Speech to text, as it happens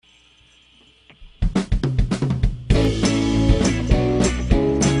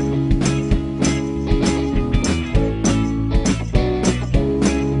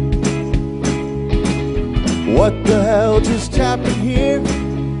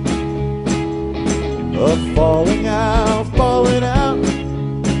of falling out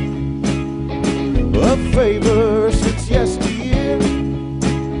of favor since yesteryear.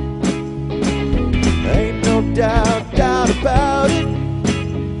 Ain't no doubt about it.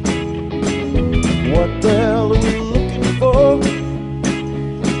 What the hell are we looking for?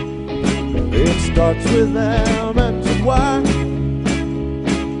 It starts with M and Y.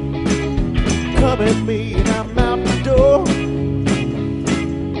 Come at me and I'm out the door.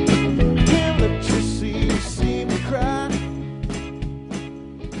 Can't let you see me cry.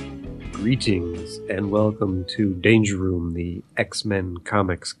 Greetings and welcome to Danger Room, the X-Men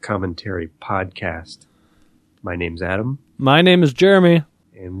Comics Commentary Podcast. My name's Adam. My name is Jeremy.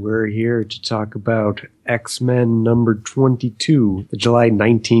 And we're here to talk about X-Men number 22, the July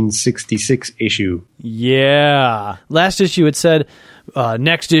 1966 issue. Yeah. Last issue it said,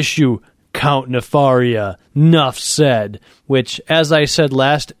 next issue, Count Nefaria, nuff said. Which, as I said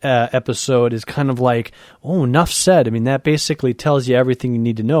last episode, is kind of like, oh, nuff said. I mean, that basically tells you everything you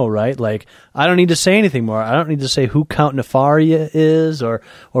need to know, right? Like, I don't need to say anything more. I don't need to say who Count Nefaria is or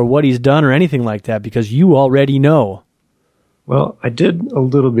what he's done or anything like that, because you already know. Well, I did a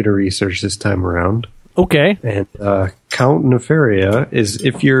little bit of research this time around. Okay. And Count Nefaria is,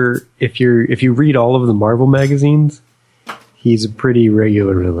 if you read all of the Marvel magazines, he's a pretty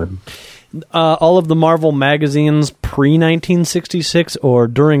regular villain. All of the Marvel magazines pre-1966 or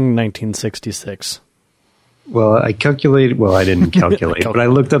during 1966? Well, I didn't calculate, but I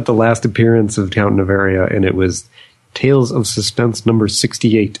looked up the last appearance of Count Nefaria, and it was Tales of Suspense number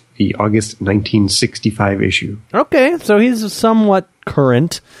 68, the August 1965 issue. Okay, so he's somewhat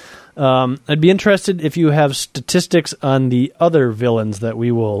current. I'd be interested if you have statistics on the other villains that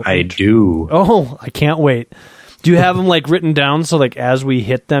we will... I do. Oh, I can't wait. Do you have them like written down so like as we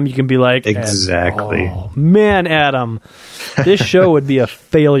hit them you can be like... Exactly. Oh, man, Adam, this show would be a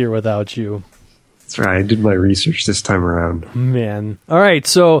failure without you. That's right, I did my research this time around. Man. All right,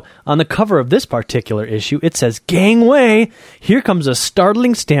 so on the cover of this particular issue, it says, Gangway, here comes a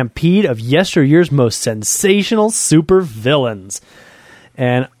startling stampede of yesteryear's most sensational super villains.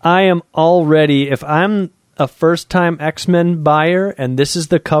 And I am already, if I'm a first-time X-Men buyer and this is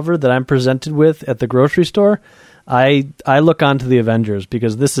the cover that I'm presented with at the grocery store, I look on to the Avengers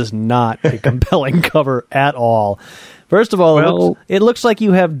because this is not a compelling cover at all. First of all, it looks like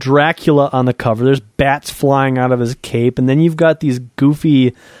you have Dracula on the cover. There's bats flying out of his cape, and then you've got these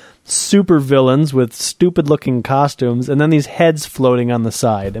goofy super villains with stupid-looking costumes, and then these heads floating on the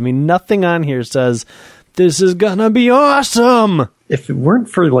side. I mean, nothing on here says, this is gonna be awesome! If it weren't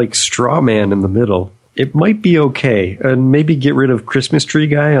for, like, Straw Man in the middle, it might be okay. And maybe get rid of Christmas Tree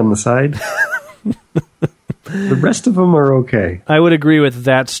Guy on the side. The rest of them are okay. I would agree with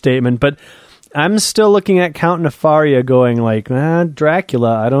that statement, but I'm still looking at Count Nefaria going like,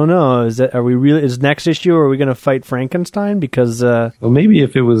 Dracula, I don't know. Is next issue, are we going to fight Frankenstein? Because well, maybe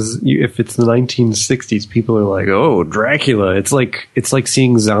if it's the 1960s, people are like, oh, Dracula. It's like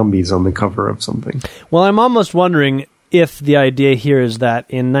seeing zombies on the cover of something. Well, I'm almost wondering if the idea here is that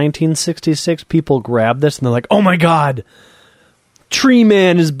in 1966, people grab this and they're like, oh my God, Tree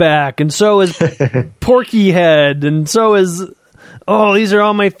Man is back, and so is Porky Head, and so is... Oh, these are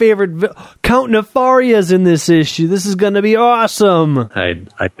all my favorite... Count Nefaria's in this issue. This is going to be awesome.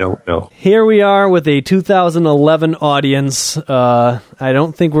 I don't know. Here we are with a 2011 audience. I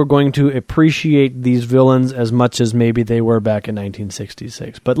don't think we're going to appreciate these villains as much as maybe they were back in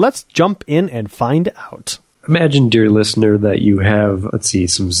 1966. But let's jump in and find out. Imagine, dear listener, that you have,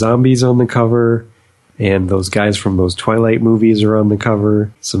 some zombies on the cover, and those guys from those Twilight movies are on the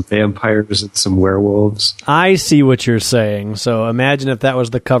cover, some vampires and some werewolves. I see what you're saying. So imagine if that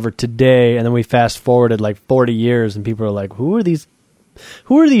was the cover today, and then we fast forwarded like 40 years, and people are like, who are these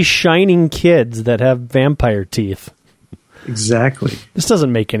shining kids that have vampire teeth? Exactly. This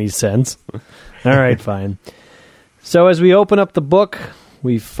doesn't make any sense. All right, fine. So as we open up the book,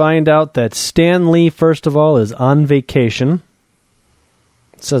 we find out that Stan Lee, first of all, is on vacation.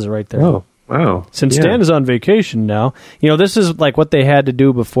 It says it right there. Oh. Wow. Since Stan is on vacation now, this is like what they had to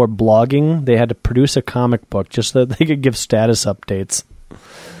do before blogging. They had to produce a comic book just so that they could give status updates.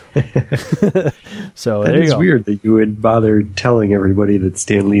 So there you go. It's weird that you would bother telling everybody that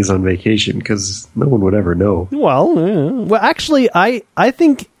Stan Lee's on vacation because no one would ever know. Well, actually, I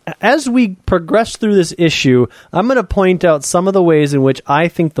think as we progress through this issue, I'm going to point out some of the ways in which I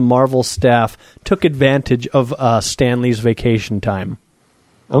think the Marvel staff took advantage of Stan Lee's vacation time.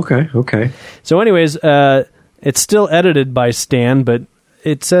 Okay. So anyways, it's still edited by Stan, but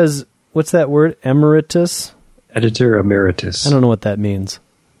it says, what's that word? Emeritus? Editor Emeritus. I don't know what that means.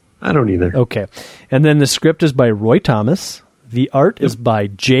 I don't either. Okay. And then the script is by Roy Thomas. The art is by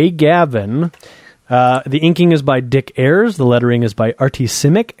Jay Gavin. The inking is by Dick Ayers, the lettering is by Artie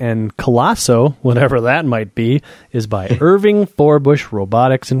Simic, and Colosso, whatever that might be, is by Irving Forbush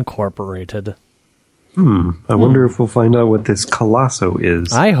Robotics Incorporated. I wonder if we'll find out what this Colosso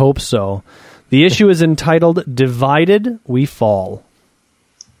is. I hope so. The issue is entitled Divided We Fall.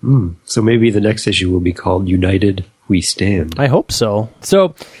 So maybe the next issue will be called United We Stand. I hope so.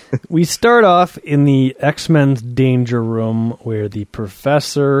 So we start off in the X-Men's Danger Room where the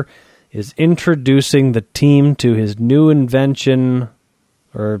professor is introducing the team to his new invention,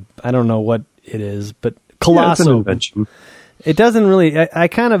 or I don't know what it is, but Colosso. Yeah, it's an invention. It doesn't really, I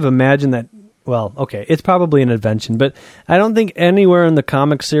kind of imagine that, well, okay, it's probably an invention, but I don't think anywhere in the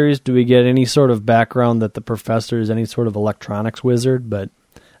comic series do we get any sort of background that the professor is any sort of electronics wizard, but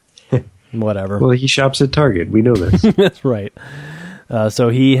whatever. Well, he shops at Target. We know this. That's right. So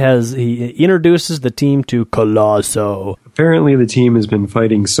he introduces the team to Colosso. Apparently, the team has been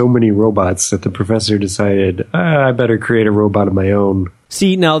fighting so many robots that the professor decided, I better create a robot of my own.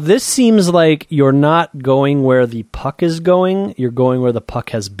 See, now this seems like you're not going where the puck is going. You're going where the puck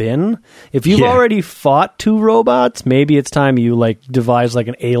has been. If you've already fought two robots, maybe it's time you devise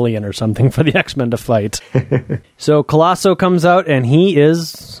an alien or something for the X-Men to fight. So Colosso comes out, and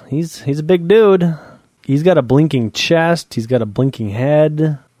he's a big dude. He's got a blinking chest. He's got a blinking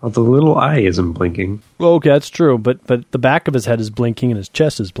head. Well, the little eye isn't blinking. Well, okay, that's true, but the back of his head is blinking and his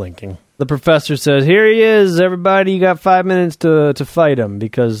chest is blinking. The professor says, "Here he is, everybody. You got 5 minutes to fight him,"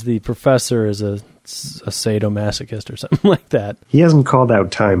 because the professor is a sadomasochist or something like that. He hasn't called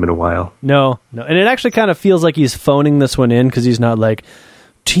out time in a while. No. And it actually kind of feels like he's phoning this one in because he's not like,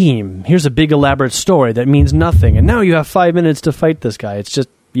 "Team, here's a big elaborate story that means nothing, and now you have 5 minutes to fight this guy." It's just,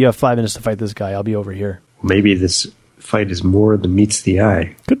 you have 5 minutes to fight this guy. I'll be over here. Maybe this fight is more than meets the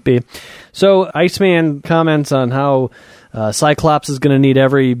eye. Could be. So Iceman comments on how Cyclops is going to need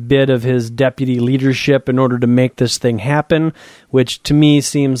every bit of his deputy leadership in order to make this thing happen, which to me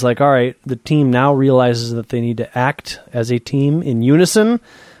seems like, all right, the team now realizes that they need to act as a team in unison,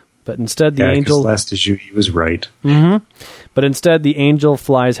 but instead the Angel... last issue he was right. Mm-hmm. But instead the Angel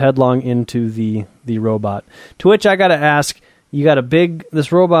flies headlong into the robot. To which I got to ask, you got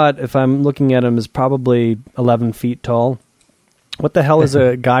this robot, if I'm looking at him, is probably 11 feet tall. What the hell is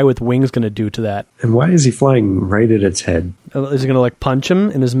a guy with wings going to do to that? And why is he flying right at its head? Is he going to punch him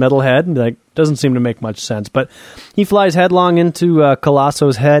in his metal head? Doesn't seem to make much sense. But he flies headlong into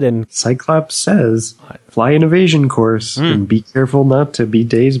Colosso's head, and Cyclops says, "Fly an evasion course and be careful not to be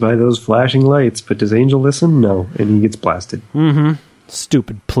dazed by those flashing lights." But does Angel listen? No, and he gets blasted. Mm-hmm.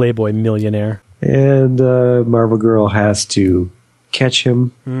 Stupid Playboy millionaire. And Marvel Girl has to catch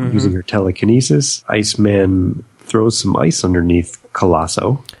him using her telekinesis. Iceman throws some ice underneath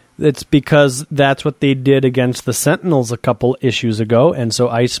Colosso. It's because that's what they did against the Sentinels a couple issues ago, and so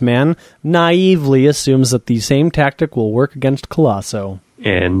Iceman naively assumes that the same tactic will work against Colosso.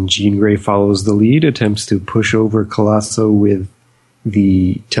 And Jean Grey follows the lead, attempts to push over Colosso with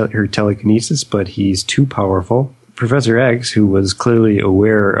her telekinesis, but he's too powerful. Professor X, who was clearly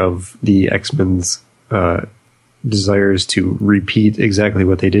aware of the X-Men's desires to repeat exactly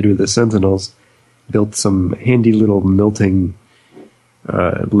what they did with the Sentinels, built some handy little melting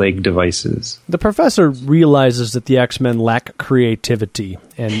leg devices. The professor realizes that the X-Men lack creativity,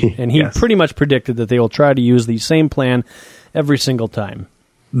 and he Yes. pretty much predicted that they will try to use the same plan every single time.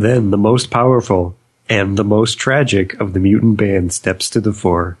 Then the most powerful and the most tragic of the mutant band steps to the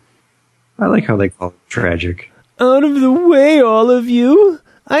fore. I like how they call it tragic. Out of the way, all of you!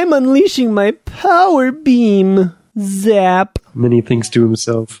 I'm unleashing my power beam! Zap! And then he thinks to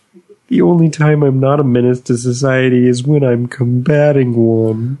himself, the only time I'm not a menace to society is when I'm combating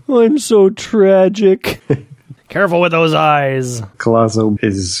one. I'm so tragic. Careful with those eyes. Colosso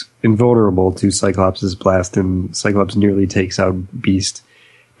is invulnerable to Cyclops' blast, and Cyclops nearly takes out Beast,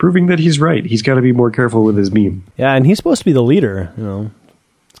 proving that he's right. He's got to be more careful with his beam. Yeah, and he's supposed to be the leader,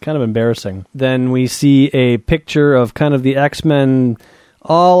 It's kind of embarrassing. Then we see a picture of kind of the X-Men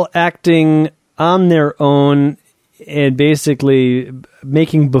all acting on their own and basically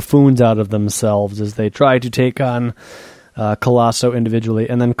making buffoons out of themselves as they try to take on Colosso individually.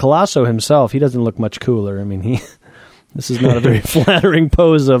 And then Colosso himself, he doesn't look much cooler. I mean, this is not a very flattering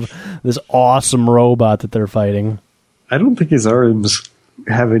pose of this awesome robot that they're fighting. I don't think his arms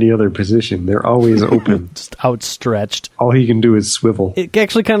have any other position. They're always open. Just outstretched. All he can do is swivel. It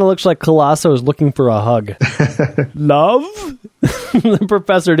actually kind of looks like Colosso is looking for a hug. Love? The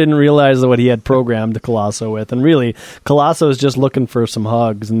professor didn't realize what he had programmed Colosso with. And really, Colosso is just looking for some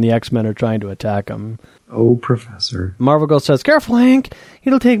hugs, and the X-Men are trying to attack him. Oh, Professor. Marvel Girl says, "Careful, Hank.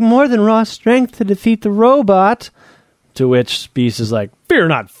 It'll take more than raw strength to defeat the robot." To which Beast is like, "Fear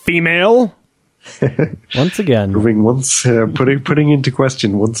not, female." Once again. Putting into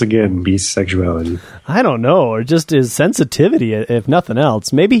question once again Beast's sexuality. I don't know, or just his sensitivity, if nothing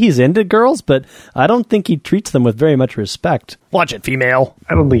else. Maybe he's into girls, but I don't think he treats them with very much respect. Watch it, female.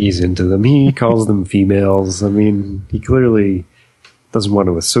 I don't think he's into them. He calls them females. I mean, he clearly doesn't want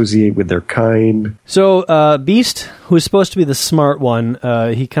to associate with their kind. So Beast, who's supposed to be the smart one,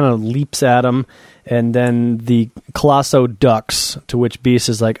 he kind of leaps at him, and then the Colosso ducks, to which Beast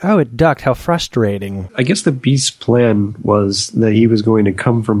is like, oh, it ducked, how frustrating. I guess the Beast's plan was that he was going to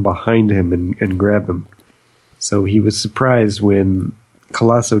come from behind him and grab him. So he was surprised when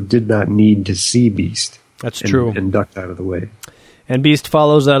Colosso did not need to see Beast. That's true. And ducked out of the way. And Beast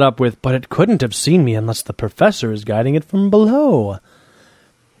follows that up with, but it couldn't have seen me unless the professor is guiding it from below.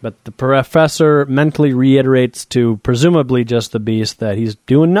 But the professor mentally reiterates to presumably just the Beast that he's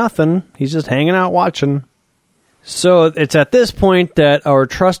doing nothing. He's just hanging out watching. So it's at this point that our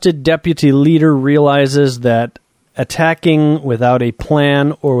trusted deputy leader realizes that attacking without a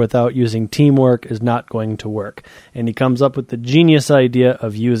plan or without using teamwork is not going to work. And he comes up with the genius idea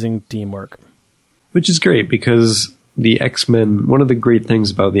of using teamwork. Which is great because the X-Men, one of the great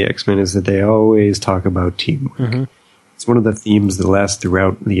things about the X-Men is that they always talk about teamwork. Mm-hmm. It's one of the themes that lasts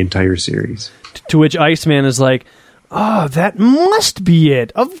throughout the entire series. To which Iceman is like, oh, that must be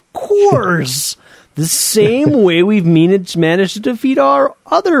it. Of course. The same way we've managed to defeat our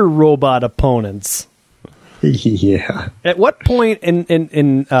other robot opponents. Yeah. At what point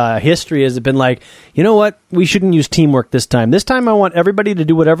in history has it been like, you know what, we shouldn't use teamwork this time. This time I want everybody to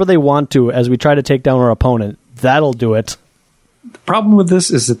do whatever they want to as we try to take down our opponent. That'll do it. The problem with this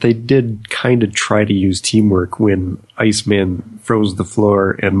is that they did kind of try to use teamwork when Iceman froze the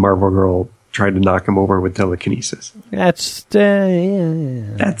floor and Marvel Girl tried to knock him over with telekinesis. That's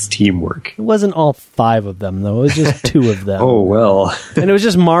teamwork. It wasn't all 5 of them, though. It was just 2 of them. Oh, well. And it was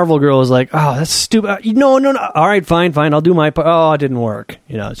just Marvel Girl was like, oh, that's stupid. No. All right, fine. I'll do my part. Oh, it didn't work.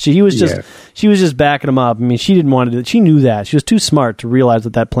 You know, she was just backing him up. I mean, she didn't want to do it. She knew that. She was too smart to realize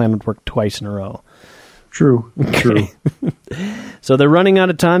that plan would work twice in a row. True. So they're running out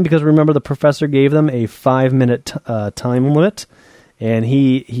of time because remember the professor gave them a 5-minute time limit, and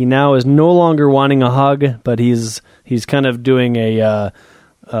he now is no longer wanting a hug, but he's kind of doing a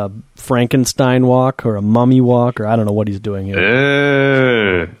Frankenstein walk or a mummy walk, or I don't know what he's doing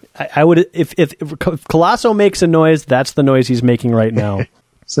here. I would if Colosso makes a noise, that's the noise he's making right now.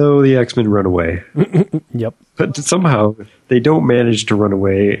 So the X-Men run away. Yep. But somehow they don't manage to run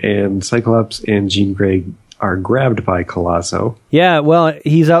away, and Cyclops and Jean Grey are grabbed by Colosso. Yeah, well,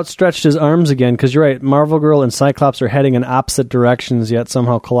 he's outstretched his arms again, because you're right, Marvel Girl and Cyclops are heading in opposite directions, yet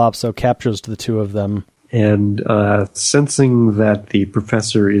somehow Colosso captures the 2 of them. And sensing that the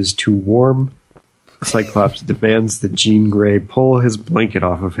professor is too warm, Cyclops demands that Jean Grey pull his blanket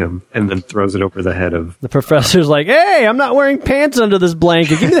off of him and then throws it over the head of... The professor's like, hey, I'm not wearing pants under this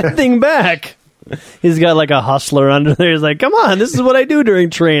blanket. Give me that thing back. He's got like a hustler under there. He's like, come on, this is what I do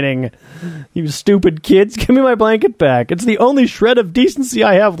during training. You stupid kids, give me my blanket back. It's the only shred of decency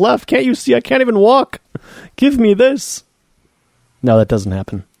I have left. Can't you see I can't even walk? Give me this. No, that doesn't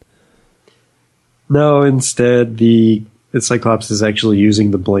happen. No, instead, the Cyclops is actually using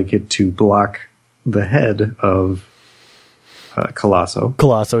the blanket to block the head of Colosso.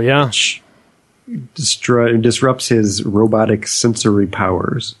 Colosso, yeah. Which disrupts his robotic sensory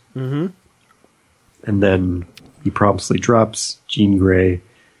powers. Mm-hmm. And then he promptly drops Jean Grey,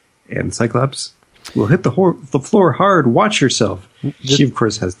 and Cyclops will hit the floor hard. Watch yourself. She, of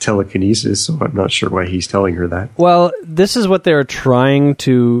course, has telekinesis, so I'm not sure why he's telling her that. Well, this is what they're trying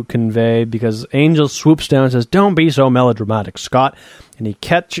to convey, because Angel swoops down and says, don't be so melodramatic, Scott. And he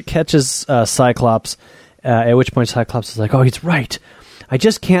catches Cyclops, at which point Cyclops is like, oh, he's right. I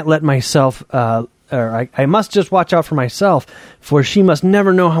just can't let myself... I must just watch out for myself, for she must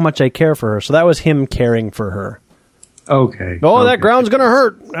never know how much I care for her. So that was him caring for her. Okay. Oh, okay. That ground's going to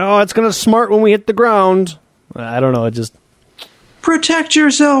hurt. Oh, it's going to smart when we hit the ground. I don't know. It just... Protect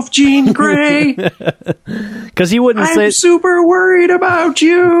yourself, Jean Grey! Because he wouldn't say... I'm super worried about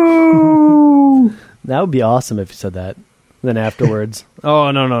you! That would be awesome if he said that. Then afterwards,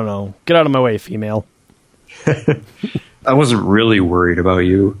 oh, no. Get out of my way, female. I wasn't really worried about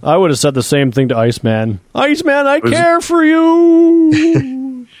you. I would have said the same thing to Iceman. Iceman, I care for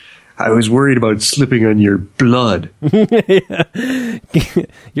you! I was worried about slipping on your blood. Your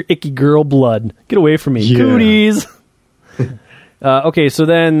icky girl blood. Get away from me. Yeah. Cooties! Okay, so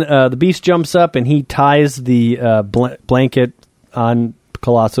then the Beast jumps up and he ties the blanket on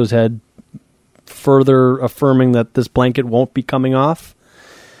Colosso's head, further affirming that this blanket won't be coming off.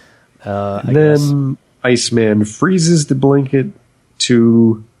 I guess. Iceman freezes the blanket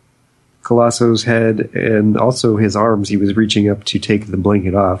to Colosso's head and also his arms. He was reaching up to take the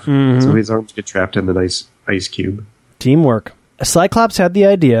blanket off, so his arms get trapped in the nice ice cube. Teamwork. Cyclops had the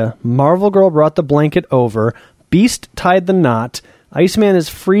idea. Marvel Girl brought the blanket over. Beast tied the knot. Iceman is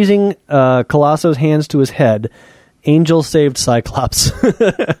freezing Colosso's hands to his head. Angel saved Cyclops.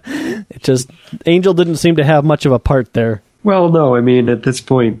 Angel didn't seem to have much of a part there. Well, no, I mean, at this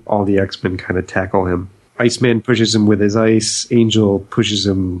point, all the X-Men kind of tackle him. Iceman pushes him with his ice. Angel pushes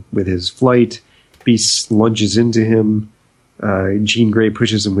him with his flight. Beast lunges into him. Jean Grey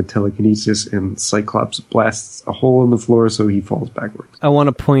pushes him with telekinesis, and Cyclops blasts a hole in the floor so he falls backwards. I want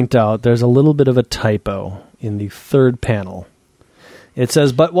to point out there's a little bit of a typo in the third panel. It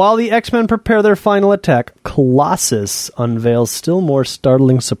says, but while the X-Men prepare their final attack, Colossus unveils still more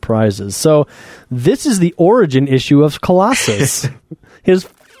startling surprises. So this is the origin issue of Colossus. His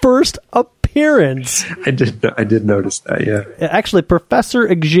first appearance. I did notice that, yeah. Actually, Professor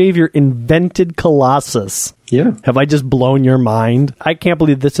Xavier invented Colossus. Yeah. Have I just blown your mind? I can't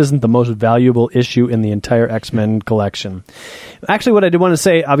believe this isn't the most valuable issue in the entire X-Men collection. Actually, what I did want to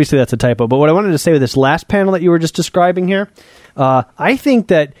say, obviously that's a typo, but what I wanted to say with this last panel that you were just describing here, I think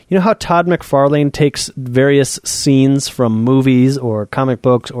that, you know how Todd McFarlane takes various scenes from movies or comic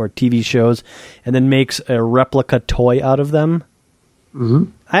books or TV shows and then makes a replica toy out of them?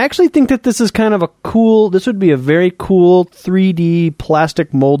 Mm-hmm. I actually think that this is kind of this would be a very cool 3D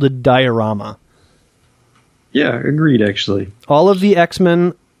plastic molded diorama. Yeah, agreed, actually. All of the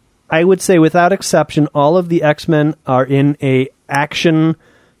X-Men, I would say without exception, all of the X-Men are in a action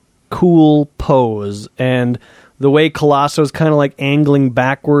cool pose, and the way Colosso's kind of like angling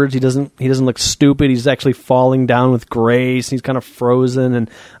backwards, he doesn't look stupid. He's actually falling down with grace. He's kind of frozen, and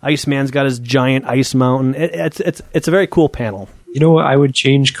Iceman's got his giant ice mountain. It's a very cool panel. You know what? I would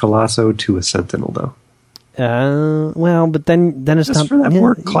change Colosso to a Sentinel, though. Well, but then it's just not for that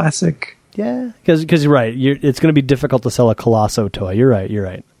more classic. Yeah, because you're right. It's going to be difficult to sell a Colosso toy. You're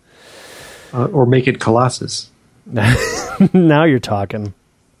right. Or make it Colossus. Now you're talking.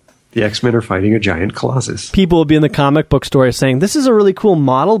 The X-Men are fighting a giant Colossus. People will be in the comic book store saying, this is a really cool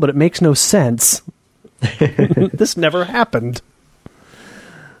model, but it makes no sense. This never happened.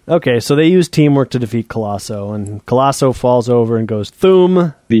 Okay, so they use teamwork to defeat Colosso, and Colosso falls over and goes,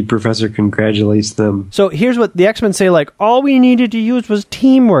 Thoom. The professor congratulates them. So here's what the X-Men say, like, all we needed to use was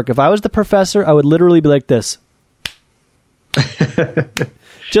teamwork. If I was the professor, I would literally be like this.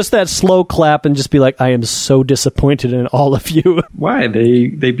 Just that slow clap and just be like, I am so disappointed in all of you. Why?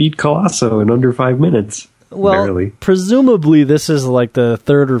 They beat Colosso in under 5 minutes. Well, barely. Presumably this is like the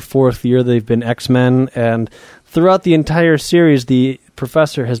third or fourth year they've been X-Men, and throughout the entire series, the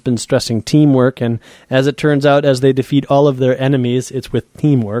professor has been stressing teamwork, and as it turns out, as they defeat all of their enemies, it's with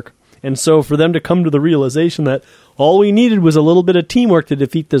teamwork. And so for them to come to the realization that all we needed was a little bit of teamwork to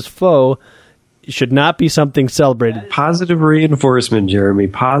defeat this foe should not be something celebrated. Positive reinforcement, Jeremy.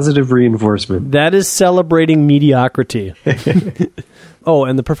 Positive reinforcement. That is celebrating mediocrity. Oh,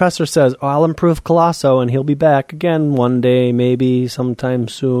 and the professor says, I'll improve Colosso, and he'll be back again one day, maybe sometime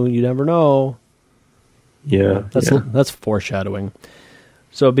soon. You never know. Yeah. That's foreshadowing.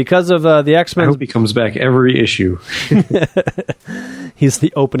 So because of the X-Men... I hope he comes back every issue. He's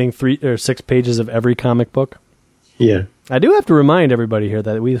the opening 3 or 6 pages of every comic book. Yeah. I do have to remind everybody here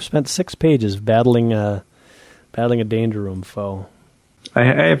that we've spent 6 pages battling a Danger Room foe. I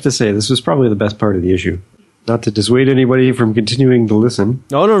have to say, this was probably the best part of the issue. Not to dissuade anybody from continuing to listen.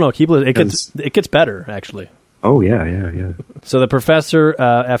 No. Keep listening. It gets better, actually. Oh, yeah. So the professor,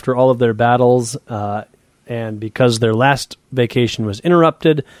 after all of their battles, and because their last vacation was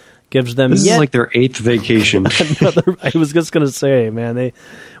interrupted, gives them This is like their 8th vacation. I was just going to say, man,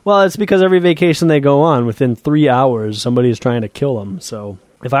 it's because every vacation they go on, within 3 hours, somebody is trying to kill them. So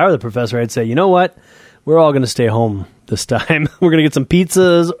if I were the professor, I'd say, you know what? We're all going to stay home this time. We're going to get some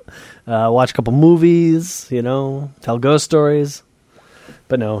pizzas, watch a couple movies, tell ghost stories.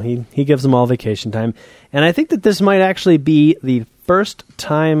 But no, he gives them all vacation time. And I think that this might actually be the first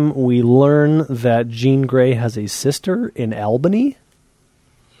time we learn that Jean Grey has a sister in Albany.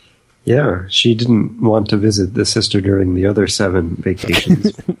 Yeah, she didn't want to visit the sister during the other 7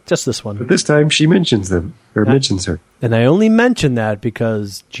 vacations. Just this one. But this time she mentions them, or mentions her. And I only mention that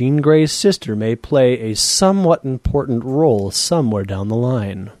because Jean Grey's sister may play a somewhat important role somewhere down the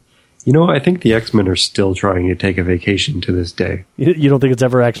line. I think the X-Men are still trying to take a vacation to this day. You don't think it's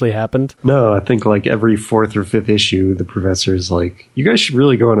ever actually happened? No, I think like every 4th or 5th issue, the professor's like, you guys should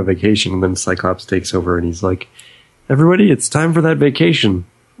really go on a vacation. And then Cyclops takes over and he's like, everybody, it's time for that vacation.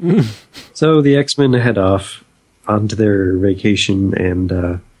 So the X-Men head off onto their vacation,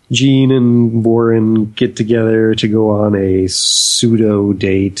 and Jean and Warren get together to go on a pseudo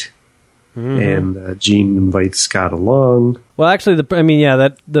date. and Jean invites Scott along. Well, actually,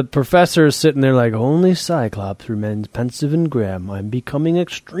 the professor is sitting there like, only Cyclops remains pensive and grim. I'm becoming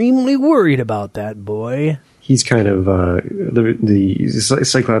extremely worried about that boy. He's kind of, the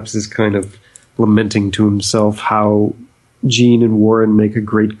Cyclops is kind of lamenting to himself how Jean and Warren make a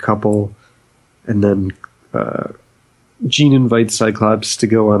great couple, and then Jean invites Cyclops to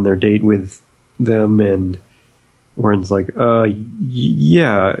go on their date with them, and Warren's like,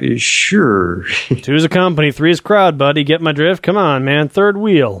 yeah, sure. Two's a company, three's crowd, buddy. Get my drift? Come on, man. Third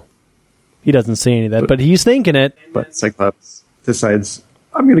wheel. He doesn't say any of that, but he's thinking it. But Cyclops decides,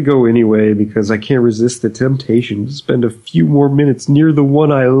 I'm going to go anyway because I can't resist the temptation to spend a few more minutes near the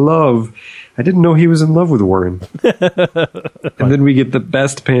one I love. I didn't know he was in love with Warren. And then we get the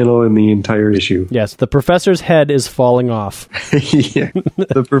best panel in the entire issue. Yes, the professor's head is falling off. Yeah,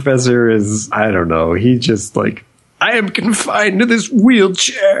 the professor is, I don't know, he just like, I am confined to this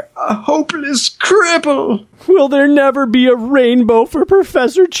wheelchair, a hopeless cripple. Will there never be a rainbow for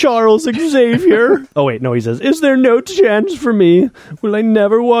Professor Charles Xavier? Oh, wait, no, he says, is there no chance for me? Will I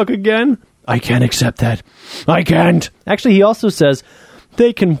never walk again? I can't accept that. I can't. Actually, he also says,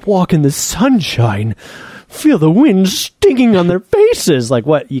 they can walk in the sunshine. Feel the wind stinging on their faces. Like,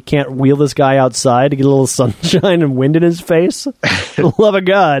 what, you can't wheel this guy outside to get a little sunshine and wind in his face? Love of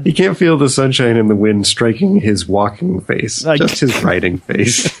God. He can't feel the sunshine and the wind striking his walking face, just his riding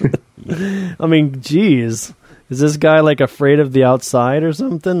face. I mean, geez. Is this guy, like, afraid of the outside or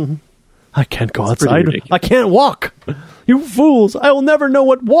something? I can't go outside. I can't walk. You fools. I will never know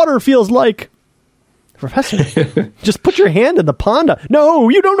what water feels like. Professor, just put your hand in the pond. No,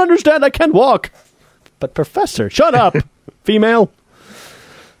 you don't understand. I can't walk. But Professor, shut up, female.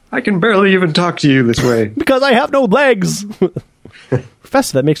 I can barely even talk to you this way. Because I have no legs.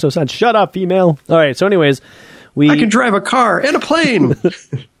 Professor, that makes no sense. Shut up, female. All right, so anyways, I can drive a car and a plane.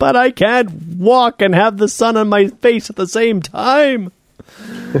 But I can't walk and have the sun on my face at the same time.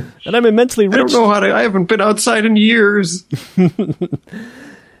 And I'm immensely rich. I don't know how to, I haven't been outside in years.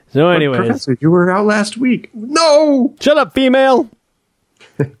 So anyways. Professor, you were out last week. No! Shut up, female.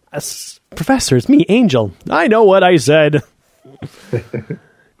 Professor, it's me, Angel. I know what I said.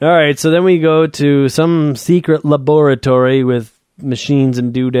 All right, so then we go to some secret laboratory with machines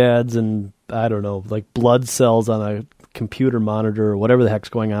and doodads and, I don't know, like blood cells on a computer monitor or whatever the heck's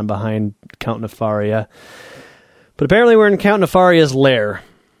going on behind Count Nefaria. But apparently we're in Count Nefaria's lair.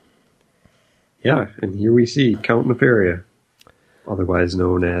 Yeah, and here we see Count Nefaria, otherwise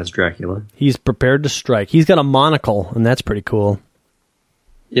known as Dracula. He's prepared to strike. He's got a monocle, and that's pretty cool.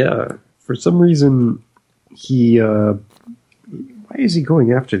 Yeah, for some reason, why is he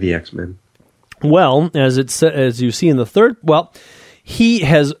going after the X-Men? Well, as you see in the third, he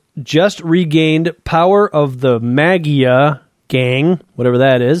has just regained power of the Magia gang, whatever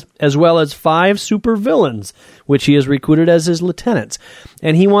that is, as well as 5 supervillains, which he has recruited as his lieutenants.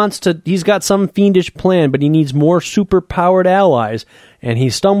 And he's got some fiendish plan, but he needs more super-powered allies. And he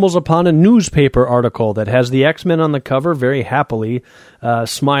stumbles upon a newspaper article that has the X-Men on the cover, very happily,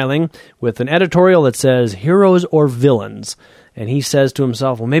 smiling, with an editorial that says, heroes or villains. And he says to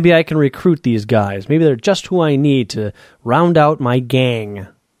himself, well, maybe I can recruit these guys. Maybe they're just who I need to round out my gang.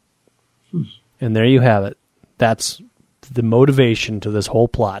 And there you have it. That's the motivation to this whole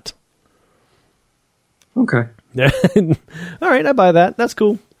plot. Okay. All right, I buy that. That's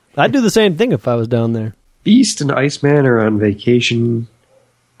cool. I'd do the same thing if I was down there. Beast and Iceman are on vacation.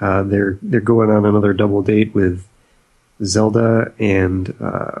 They're going on another double date with Zelda and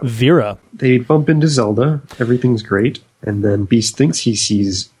Vera. They bump into Zelda. Everything's great. And then Beast thinks he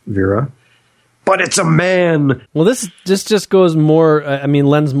sees Vera. But it's a man! Well, this just goes more,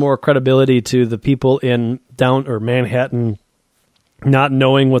 lends more credibility to the people in Manhattan not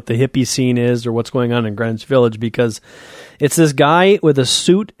knowing what the hippie scene is or what's going on in Greenwich Village, because it's this guy with a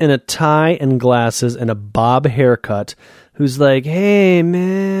suit and a tie and glasses and a bob haircut who's like, hey,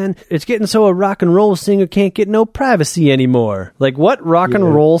 man, it's getting so a rock and roll singer can't get no privacy anymore. Like, what rock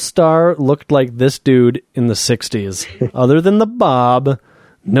and roll star looked like this dude in the 60s? Other than the bob,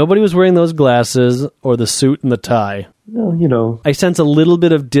 nobody was wearing those glasses or the suit and the tie. Well, you know. I sense a little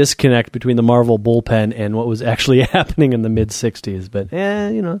bit of disconnect between the Marvel bullpen and what was actually happening in the mid-60s. But,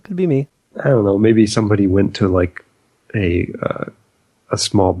 it could be me. I don't know. Maybe somebody went to, like, a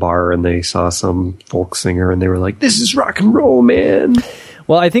small bar and they saw some folk singer and they were like, this is rock and roll, man.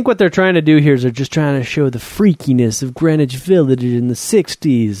 Well, I think what they're trying to do here is they're just trying to show the freakiness of Greenwich Village in the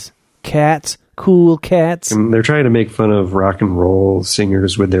 60s. Cats. Cool cats. And they're trying to make fun of rock and roll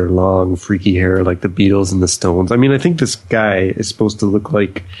singers with their long, freaky hair like the Beatles and the Stones. I mean, I think this guy is supposed to look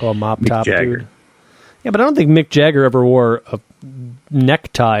like Mop Mick Top Jagger. Dude. Yeah, but I don't think Mick Jagger ever wore a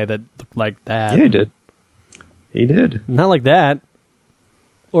necktie that the like that. Yeah, he did. He did. Not like that.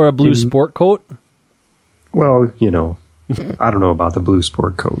 Or a blue sport coat. Well, I don't know about the blue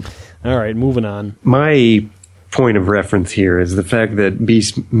sport coat. All right, moving on. My point of reference here is the fact that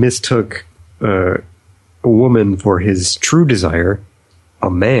Beast mistook a woman for his true desire, a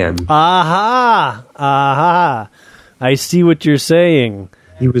man. Aha! I see what you're saying.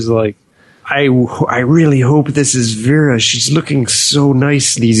 He was like, I really hope this is Vera. She's looking so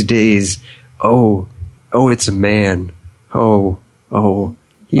nice these days. Oh, it's a man. Oh,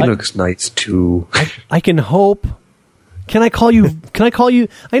 he looks nice too. I can hope. Can I call you?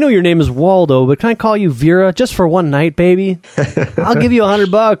 I know your name is Waldo, but can I call you Vera just for one night, baby? I'll give you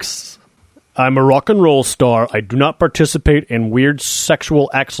 $100. I'm a rock and roll star. I do not participate in weird sexual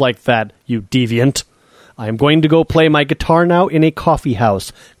acts like that, you deviant. I am going to go play my guitar now in a coffee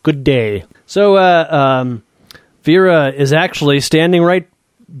house. Good day. So, Vera is actually standing right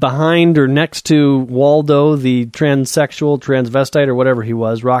behind or next to Waldo, the transsexual, transvestite, or whatever he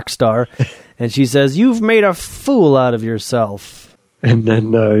was, rock star, and she says, "You've made a fool out of yourself." And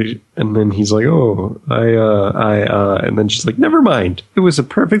then he's like, "Oh, and then she's like, "Never mind. It was a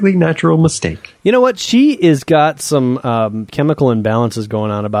perfectly natural mistake." You know what? She is got some chemical imbalances going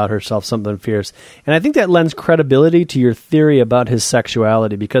on about herself, something fierce, and I think that lends credibility to your theory about his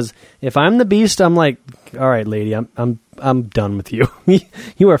sexuality. Because if I'm the Beast, I'm like, "All right, lady, I'm done with you.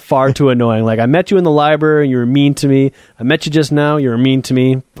 You are far too annoying. Like, I met you in the library, and you were mean to me. I met you just now, you were mean to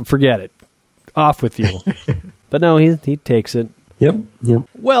me. Forget it. Off with you." But no, he takes it. Yep.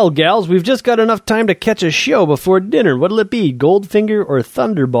 Well, gals, we've just got enough time to catch a show before dinner. What'll it be, Goldfinger or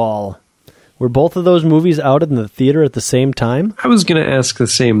Thunderball? Were both of those movies out in the theater at the same time? I was going to ask the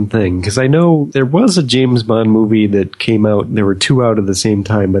same thing, because I know there was a James Bond movie that came out. There were two out at the same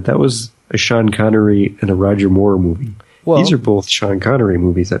time, but that was a Sean Connery and a Roger Moore movie. Well, these are both Sean Connery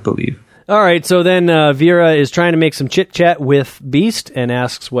movies, I believe. All right, so then Vera is trying to make some chit-chat with Beast and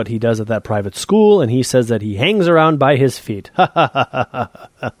asks what he does at that private school, and he says that he hangs around by his feet.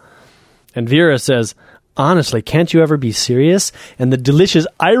 And Vera says, "Honestly, can't you ever be serious?" And the delicious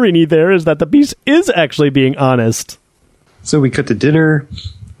irony there is that the Beast is actually being honest. So we cut to dinner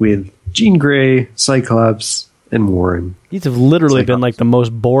with Jean Grey, Cyclops, and Warren. These have literally been like the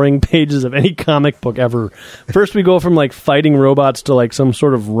most boring pages of any comic book ever. First we go from like fighting robots to like some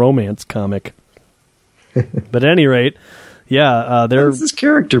sort of romance comic. But at any rate, yeah, this is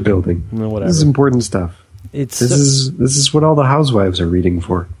character building. Whatever. This is important stuff. This is what all the housewives are reading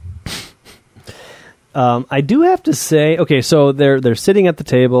for. I do have to say, okay, so they're sitting at the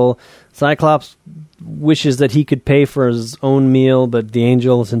table. Cyclops wishes that he could pay for his own meal, but the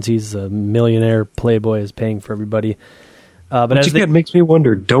Angel, since he's a millionaire playboy, is paying for everybody. But it makes me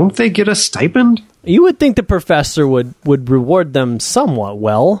wonder, don't they get a stipend? You would think the professor would reward them somewhat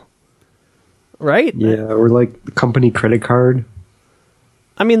well, right? Yeah, or like the company credit card.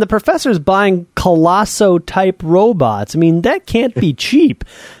 I mean, the professor's buying Colosso-type robots. I mean, that can't be cheap.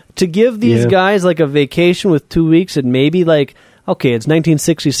 To give these guys like a vacation with 2 weeks and maybe like, okay, it's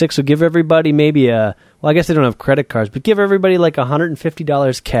 1966, so give everybody maybe well, I guess they don't have credit cards, but give everybody like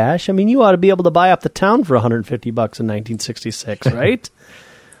 $150 cash. I mean, you ought to be able to buy up the town for $150 in 1966, right?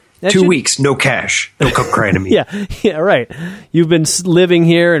 2 weeks, no cash. Don't come crying to me. Yeah, right. You've been living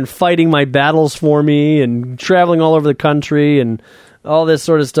here and fighting my battles for me and traveling all over the country and all this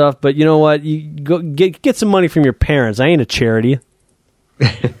sort of stuff, but you know what? You go get some money from your parents. I ain't a charity.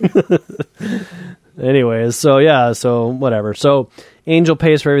 Anyways, so whatever. So Angel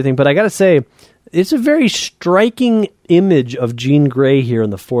pays for everything, but I gotta say, it's a very striking image of Jean Grey here in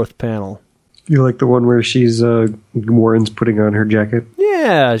the fourth panel. You like the one where she's Warren's putting on her jacket?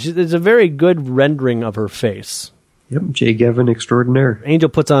 Yeah, it's a very good rendering of her face. Yep, J. Gavin extraordinaire. Angel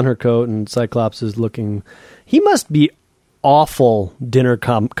puts on her coat, and Cyclops is looking. He must be awful dinner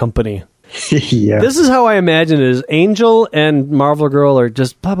company. Yeah. This is how I imagine it is. Angel and Marvel Girl are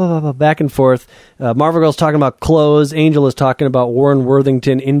just blah, blah, blah, blah, back and forth. Marvel Girl's talking about clothes. Angel is talking about Warren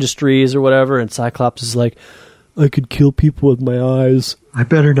Worthington Industries or whatever. And Cyclops is like, "I could kill people with my eyes. I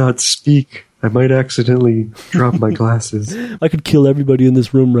better not speak. I might accidentally drop my glasses. I could kill everybody in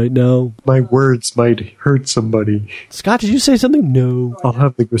this room right now. My words might hurt somebody. Scott, did you say something? No. I'll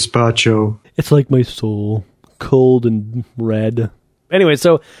have the gazpacho. It's like my soul. Cold and red." Anyway,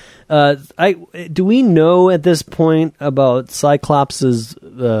 so do we know at this point about Cyclops'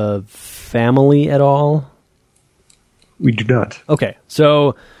 family at all? We do not. Okay,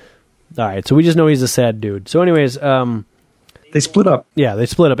 so all right, so we just know he's a sad dude. So anyways, They split up. Yeah, they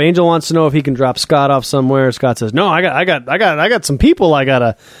split up. Angel wants to know if he can drop Scott off somewhere. Scott says, "No, I got some people I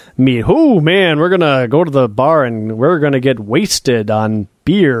gotta meet. Oh man, we're gonna go to the bar and we're gonna get wasted on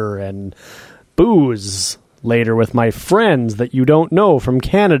beer and booze later with my friends that you don't know from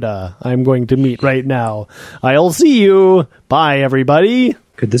Canada. I'm going to meet right now. I'll see you. Bye, everybody."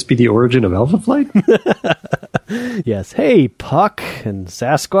 Could this be the origin of Alpha Flight? Yes. Hey, Puck and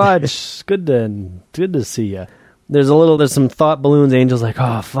Sasquatch. Good to see you. There's some thought balloons. Angel's like,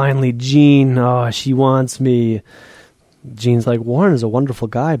 "Oh, finally, Jean. Oh, she wants me." Jean's like, "Warren is a wonderful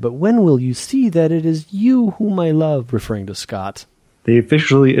guy, but when will you see that it is you whom I love?" Referring to Scott. They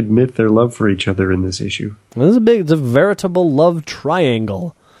officially admit their love for each other in this issue. Well, it's a veritable love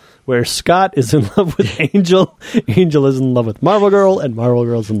triangle, where Scott is in love with Angel, Angel is in love with Marvel Girl, and Marvel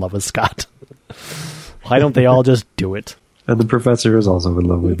Girl is in love with Scott. Why don't they all just do it? And the professor is also in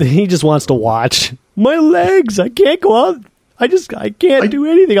love with him. He just wants to watch. My legs! I can't go out. I can't do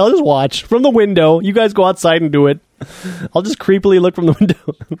anything. I'll just watch from the window. You guys go outside and do it. I'll just creepily look from the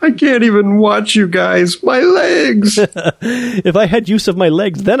window. I can't even watch you guys. My legs! If I had use of my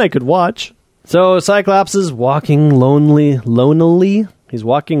legs, then I could watch. So Cyclops is walking lonely. He's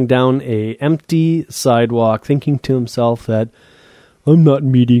walking down a empty sidewalk, thinking to himself that, "I'm not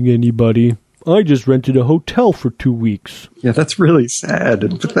meeting anybody. I just rented a hotel for 2 weeks." Yeah, that's really sad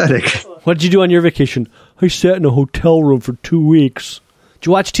and pathetic. "What did you do on your vacation?" "I sat in a hotel room for 2 weeks." "Did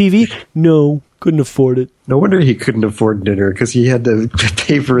you watch TV?" "No, couldn't afford it." No wonder he couldn't afford dinner, because he had to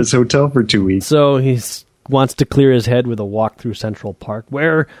pay for his hotel for 2 weeks. So he wants to clear his head with a walk through Central Park,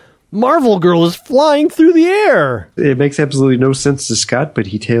 where Marvel Girl is flying through the air. It makes absolutely no sense to Scott, but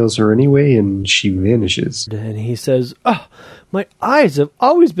he tails her anyway, and she vanishes. And he says, "Oh, my eyes have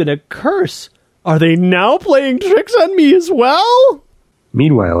always been a curse. Are they now playing tricks on me as well?"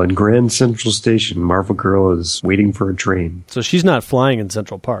 Meanwhile, in Grand Central Station, Marvel Girl is waiting for a train. So she's not flying in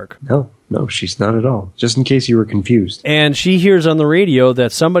Central Park. No, she's not at all. Just in case you were confused. And she hears on the radio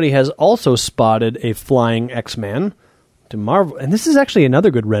that somebody has also spotted a flying X-Man to Marvel. And this is actually another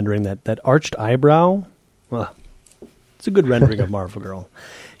good rendering, that arched eyebrow. Well, it's a good rendering of Marvel Girl.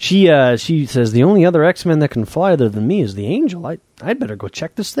 She says, "The only other X-Men that can fly other than me is the Angel. I'd better go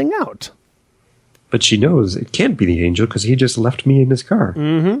check this thing out." But she knows it can't be the Angel because he just left me in his car.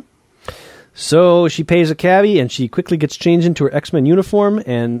 Mm-hmm. So she pays a cabbie, and she quickly gets changed into her X-Men uniform,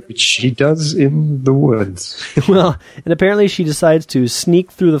 and Which she does in the woods. well, and apparently she decides to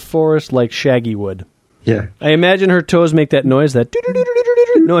sneak through the forest like Shaggy would. Yeah. I imagine her toes make that noise, that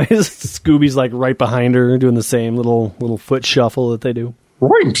noise. Scooby's like right behind her, doing the same little foot shuffle that they do.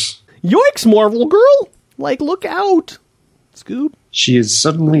 Roinks! Yoinks, Marvel Girl! Like, look out, Scoob. She is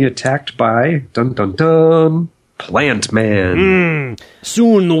suddenly attacked by, dun dun dun, Plant Man.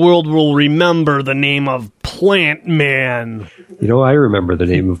 Soon the world will remember the name of Plant Man. You know, I remember the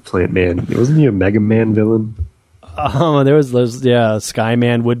name of Plant Man. Wasn't he a Mega Man villain? There was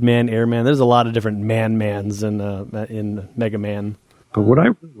Skyman, Woodman, Airman. There's a lot of different mans in Mega Man. But what I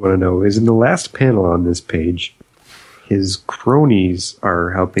really want to know is in the last panel on this page, his cronies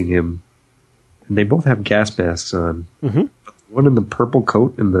are helping him, and they both have gas masks on. Mm-hmm. The one in the purple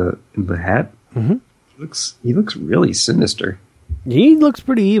coat and the hat, mm-hmm. he looks really sinister. He looks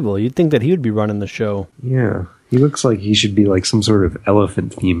pretty evil. You'd think that he would be running the show. Yeah, he looks like he should be like some sort of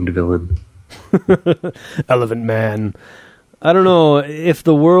elephant-themed villain. Elephant Man. I don't know if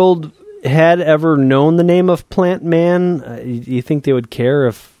the world had ever known the name of Plant Man. You think they would care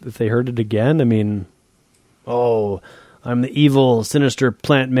if they heard it again? I mean, I'm the evil, sinister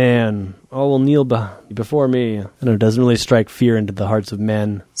Plant Man. All will kneel before me. I don't know, it doesn't really strike fear into the hearts of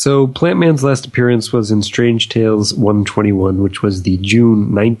men. So Plant Man's last appearance was in Strange Tales 121, which was the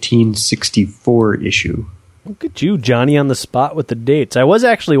June 1964 issue. Look at you, Johnny, on the spot with the dates. I was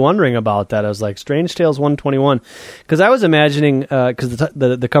actually wondering about that. I was like, Strange Tales 121. Because I was imagining, because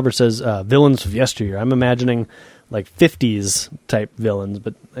the cover says villains of yesteryear. I'm imagining like 50s type villains.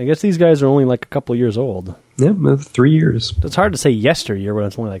 But I guess these guys are only like a couple years old. Yeah, 3 years. It's hard to say yesteryear when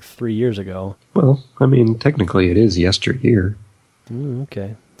it's only like 3 years ago. Well, I mean, technically it is yesteryear.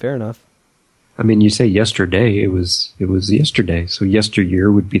 Okay, fair enough. I mean, you say yesterday, it was yesterday. So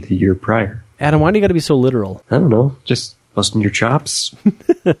yesteryear would be the year prior. Adam, why do you got to be so literal? I don't know, just busting your chops.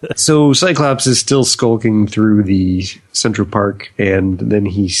 So Cyclops is still skulking through the Central Park, and then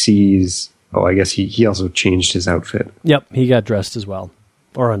he sees... Oh, I guess he also changed his outfit. Yep, he got dressed as well.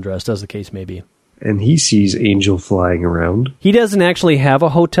 Or undressed, as the case may be. And he sees Angel flying around. He doesn't actually have a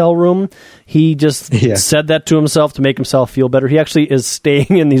hotel room. He just said that to himself to make himself feel better. He actually is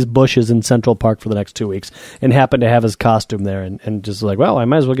staying in these bushes in Central Park for the next 2 weeks and happened to have his costume there and just like, well, I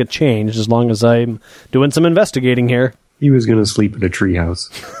might as well get changed as long as I'm doing some investigating here. He was going to sleep in a treehouse.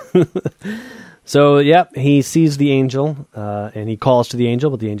 So, yep, he sees the angel, and he calls to the angel,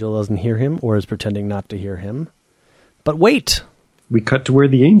 but the angel doesn't hear him or is pretending not to hear him. But wait! We cut to where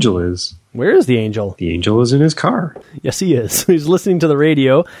the angel is. Where is the angel? The angel is in his car. Yes, he is. He's listening to the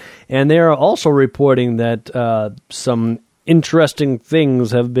radio, and they are also reporting that some interesting things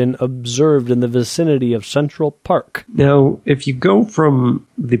have been observed in the vicinity of Central Park. Now, if you go from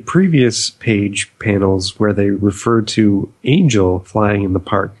the previous page panels where they refer to Angel flying in the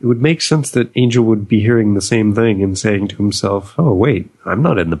park, it would make sense that Angel would be hearing the same thing and saying to himself, oh, wait, I'm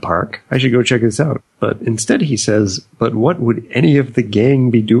not in the park. I should go check this out. But instead he says, but what would any of the gang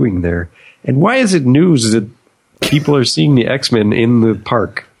be doing there? And why is it news that people are seeing the X-Men in the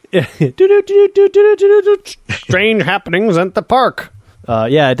park? Strange happenings at the park.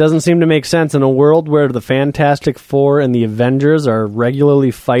 It doesn't seem to make sense in a world where the Fantastic Four and the Avengers are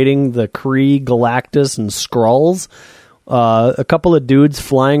regularly fighting the Kree, Galactus, and Skrulls. A couple of dudes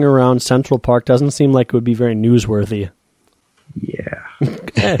flying around Central Park doesn't seem like it would be very newsworthy. Yeah.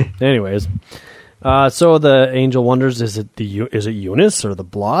 Anyways, so the angel wonders: is it Eunice or the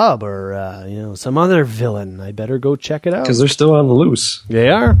Blob or some other villain? I better go check it out Because they're still on the loose. They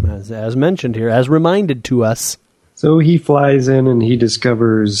are, as mentioned here, as reminded to us. So he flies in and he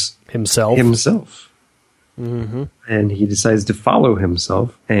discovers Himself. Mm-hmm. And he decides to follow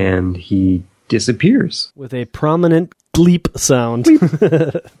himself, and he disappears. With a prominent bleep sound.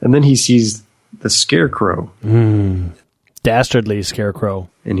 And then he sees the Scarecrow. Dastardly Scarecrow.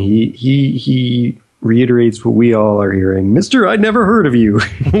 And he reiterates what we all are hearing. Mister, I'd never heard of you.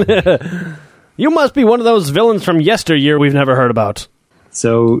 You must be one of those villains from yesteryear we've never heard about.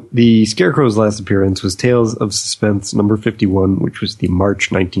 So the Scarecrow's last appearance was Tales of Suspense number 51, which was the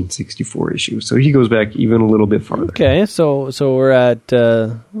March 1964 issue. So he goes back even a little bit farther. Okay, so we're at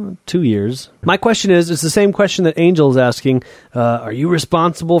 2 years. My question is the same question that Angel's asking. Are you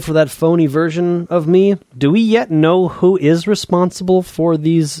responsible for that phony version of me? Do we yet know who is responsible for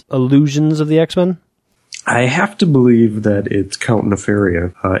these illusions of the X-Men? I have to believe that it's Count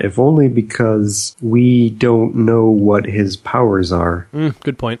Nefaria, if only because we don't know what his powers are.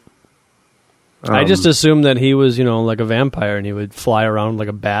 Good point. I just assumed that he was, like a vampire and he would fly around like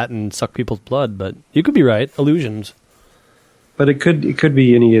a bat and suck people's blood, but you could be right. Illusions. But it could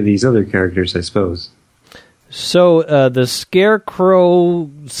be any of these other characters, I suppose. So the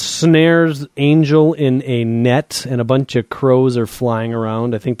Scarecrow snares Angel in a net and a bunch of crows are flying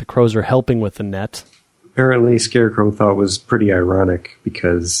around. I think the crows are helping with the net. Apparently, Scarecrow thought was pretty ironic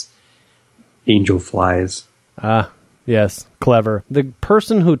because Angel flies. Yes, clever. The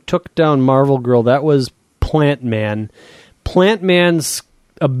person who took down Marvel Girl, that was Plant Man. Plant Man's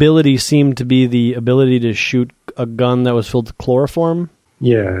ability seemed to be the ability to shoot a gun that was filled with chloroform.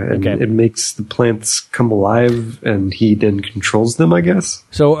 Yeah, and it makes the plants come alive, and he then controls them, I guess.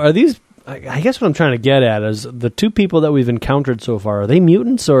 So are these... I guess what I'm trying to get at is the two people that we've encountered so far, are they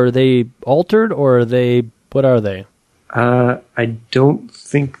mutants or are they altered or are they... What are they? I don't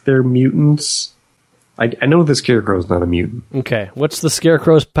think they're mutants. I know the Scarecrow's not a mutant. Okay. What's the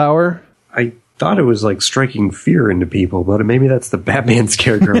Scarecrow's power? I thought it was like striking fear into people, but maybe that's the Batman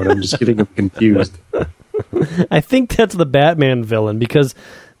Scarecrow and I'm just getting them confused. I think that's the Batman villain because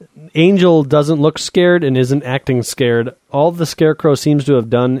Angel doesn't look scared and isn't acting scared. All the Scarecrow seems to have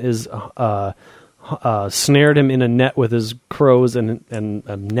done is snared him in a net with his crows and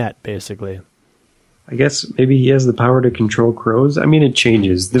a net, basically. I guess maybe he has the power to control crows. I mean, it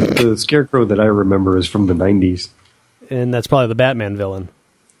changes. The Scarecrow that I remember is from the 90s. And that's probably the Batman villain.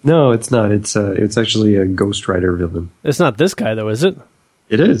 No, it's not. It's actually a Ghost Rider villain. It's not this guy, though, is it?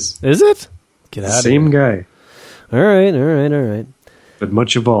 It is. Is it? Get out of here. Same guy. All right. But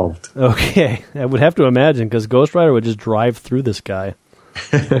much evolved. Okay. I would have to imagine, because Ghost Rider would just drive through this guy.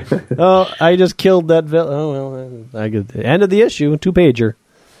 Oh, I just killed that villain. Oh, well, end of the issue, 2-pager.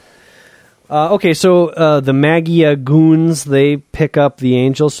 Okay, so the Magia goons, they pick up the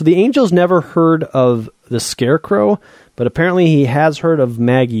Angel. So the Angel's never heard of the Scarecrow, but apparently he has heard of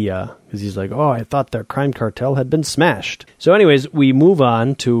Magia, because he's like, oh, I thought their crime cartel had been smashed. So anyways, we move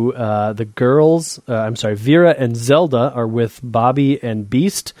on to the girls. Vera and Zelda are with Bobby and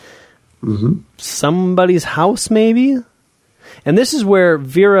Beast. Mm-hmm. Somebody's house, maybe? And this is where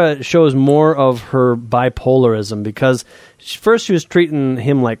Vera shows more of her bipolarism, because first she was treating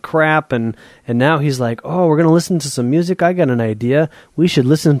him like crap, and now he's like, oh, we're going to listen to some music. I got an idea. We should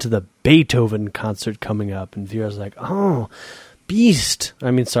listen to the Beethoven concert coming up. And Vera's like, oh,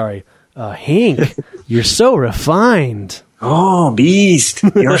 Hank, you're so refined. Oh, Beast,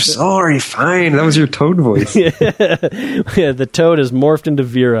 you're so refined. That was your Toad voice. Yeah, the Toad is morphed into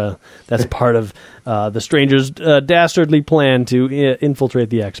Vera. That's part of the Stranger's dastardly plan to infiltrate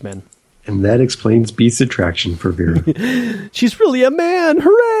the X-Men. And that explains Beast's attraction for Vera. She's really a man!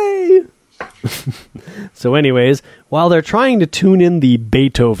 Hooray! So anyways, while they're trying to tune in the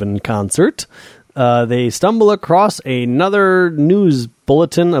Beethoven concert, they stumble across another news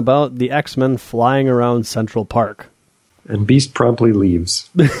bulletin about the X-Men flying around Central Park. And Beast promptly leaves.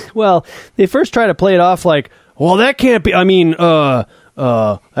 Well, they first try to play it off like, well, that can't be,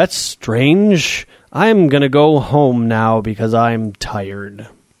 that's strange. I'm gonna go home now because I'm tired.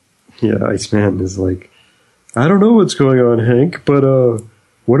 Yeah, Iceman is like, I don't know what's going on, Hank, but,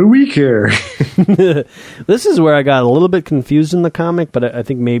 what do we care? This is where I got a little bit confused in the comic, but I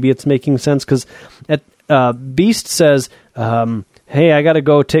think maybe it's making sense because Beast says, hey, I got to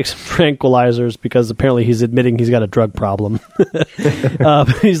go take some tranquilizers because apparently he's admitting he's got a drug problem.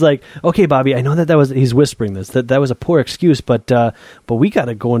 He's like, okay, Bobby, I know that was, he's whispering this, that was a poor excuse, but we got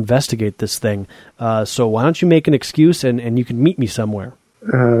to go investigate this thing. So why don't you make an excuse and you can meet me somewhere?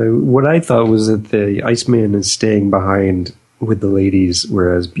 What I thought was that the Iceman is staying behind with the ladies,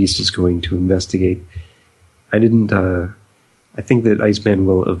 whereas Beast is going to investigate. I think that Iceman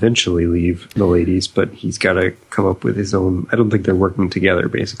will eventually leave the ladies, but he's got to come up with his own. I don't think they're working together,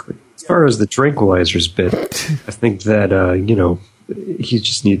 basically. As far as the tranquilizers bit, I think that, he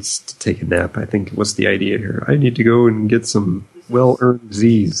just needs to take a nap. I think what's the idea here? I need to go and get some well-earned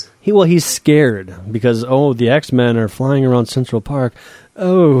Z's. He's scared because, the X-Men are flying around Central Park.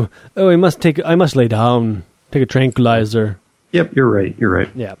 I must lay down, take a tranquilizer. Yep, you're right.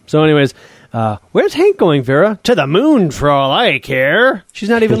 Yeah. So anyways, where's Hank going, Vera? To the moon for all I care. She's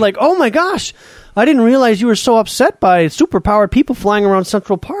not even like, oh my gosh, I didn't realize you were so upset by superpowered people flying around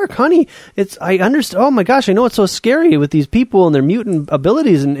Central Park, honey. I understand. Oh my gosh, I know it's so scary with these people and their mutant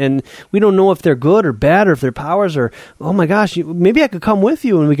abilities, and we don't know if they're good or bad or if they're powers or, oh my gosh, maybe I could come with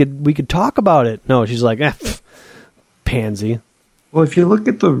you and we could talk about it. No, she's like, pansy. Well, if you look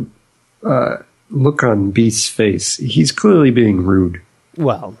at the look on Beast's face, he's clearly being rude.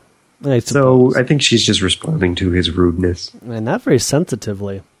 Well, so I think she's just responding to his rudeness. And not very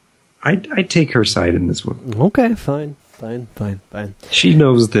sensitively. I take her side in this one. Okay, fine. She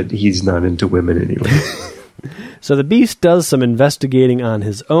knows that he's not into women anyway. So the Beast does some investigating on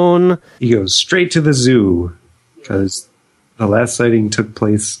his own. He goes straight to the zoo, because the last sighting took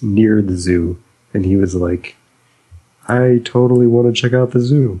place near the zoo. And he was like, I totally want to check out the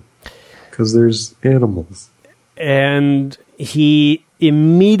zoo, because there's animals. And he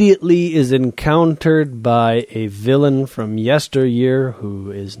immediately is encountered by a villain from yesteryear who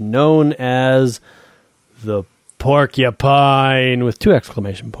is known as the Porcupine with 2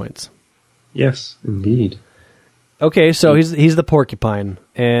 exclamation points. Yes, indeed. Okay, so he's the Porcupine.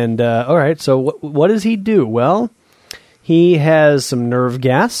 And, all right, so what does he do? Well, he has some nerve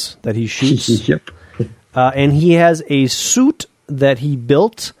gas that he shoots. Yep. And he has a suit that he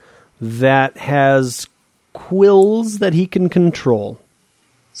built that has quills that he can control.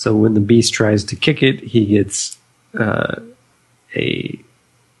 So when the Beast tries to kick it, he gets a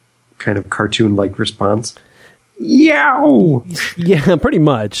kind of cartoon-like response. Yow! Yeah, pretty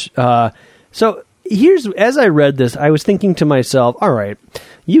much. So as I read this, I was thinking to myself, all right,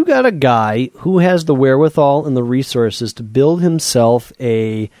 you got a guy who has the wherewithal and the resources to build himself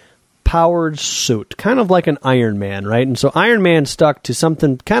a powered suit, kind of like an Iron Man, right? And so Iron Man stuck to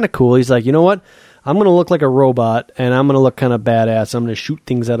something kind of cool. He's like, you know what? I'm going to look like a robot, and I'm going to look kind of badass. I'm going to shoot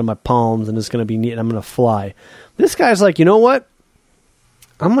things out of my palms, and it's going to be neat, and I'm going to fly. This guy's like, you know what?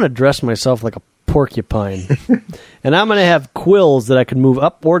 I'm going to dress myself like a porcupine, and I'm going to have quills that I can move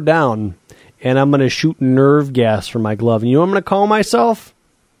up or down, and I'm going to shoot nerve gas from my glove. And you know what I'm going to call myself?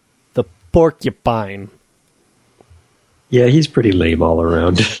 The Porcupine. Yeah, he's pretty lame all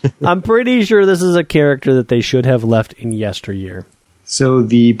around. I'm pretty sure this is a character that they should have left in yesteryear. So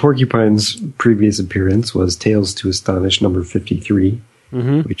the Porcupine's previous appearance was Tales to Astonish number 53,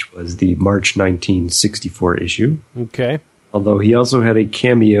 which was the March 1964 issue. Okay. Although he also had a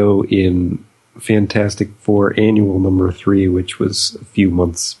cameo in Fantastic Four Annual number 3, which was a few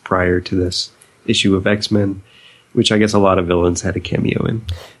months prior to this issue of X-Men, which I guess a lot of villains had a cameo in.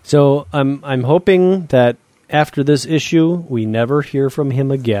 So I'm hoping that after this issue, we never hear from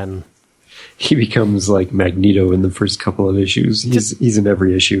him again. He becomes like Magneto in the first couple of issues. He's in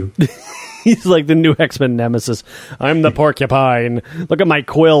every issue. He's like the new X-Men nemesis. I'm the Porcupine. Look at my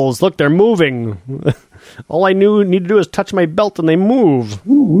quills. Look, they're moving. All I need to do is touch my belt and they move.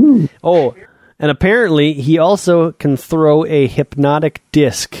 Ooh. Oh, and apparently he also can throw a hypnotic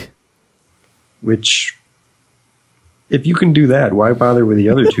disc. Which If you can do that, why bother with the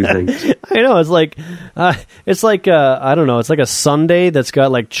other two things? I know, it's like I don't know, it's like a sundae that's got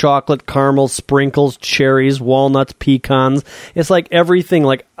like chocolate, caramel, sprinkles, cherries, walnuts, pecans. It's like everything.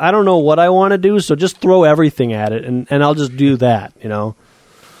 Like, I don't know what I want to do, so just throw everything at it, and I'll just do that, you know.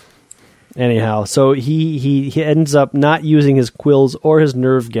 Anyhow, so he ends up not using his quills or his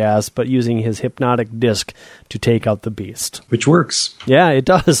nerve gas, but using his hypnotic disc to take out the beast. Which works. Yeah, it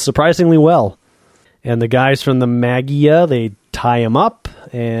does, surprisingly well. And the guys from the Magia, they tie him up,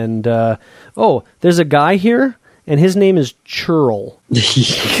 and there's a guy here, and his name is Churl.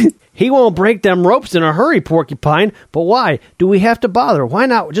 He won't break them ropes in a hurry, Porcupine, but why do we have to bother? Why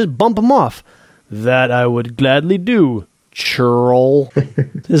not just bump him off? That I would gladly do, Churl.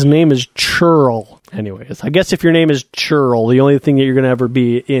 His name is Churl. Anyways, I guess if your name is Churl, the only thing that you're going to ever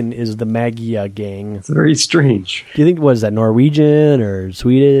be in is the Magia gang. It's very strange. Do you think, what is that, Norwegian or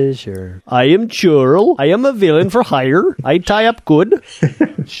Swedish? Or I am Churl. I am a villain for hire. I tie up good.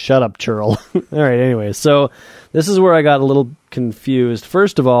 Shut up, Churl. All right, anyway, so this is where I got a little confused.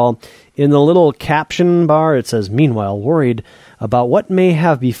 First of all, in the little caption bar, it says, meanwhile, worried about what may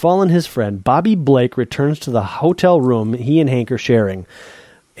have befallen his friend, Bobby Blake returns to the hotel room he and Hank are sharing.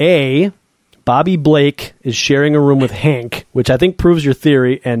 A, Bobby Blake is sharing a room with Hank, which I think proves your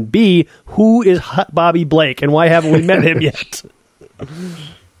theory. And B, who is Bobby Blake, and why haven't we met him yet?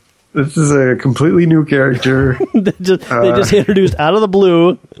 This is a completely new character. they just introduced out of the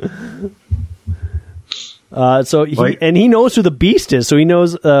blue. So he knows who the Beast is. So he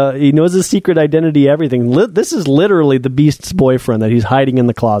knows his secret identity, everything. This is literally the Beast's boyfriend that he's hiding in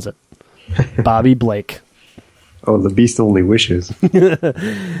the closet. Bobby Blake. Oh, the Beast only wishes.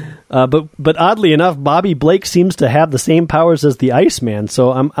 But oddly enough, Bobby Blake seems to have the same powers as the Iceman.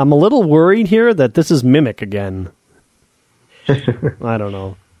 So I'm a little worried here that this is Mimic again. I don't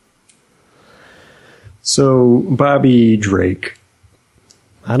know. So Bobby Drake.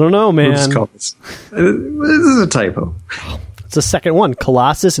 I don't know, man. We'll just call this. This is a typo. It's the second one.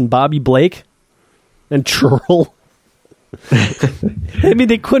 Colossus and Bobby Blake and Churl. I mean,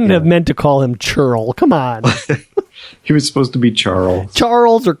 they couldn't have meant to call him Churl. Come on. He was supposed to be Charles.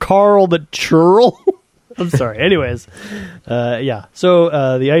 Charles or Carl, but Churl? I'm sorry. Anyways, yeah.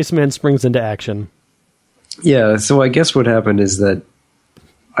 So the Iceman springs into action. Yeah, so I guess what happened is that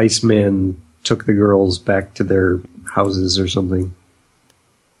Iceman took the girls back to their houses or something,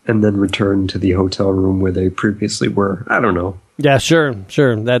 and then returned to the hotel room where they previously were. I don't know. Yeah, sure.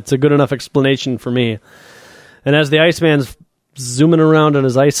 That's a good enough explanation for me. And as the Iceman's zooming around on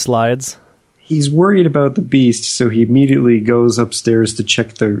his ice slides, he's worried about the Beast, so he immediately goes upstairs to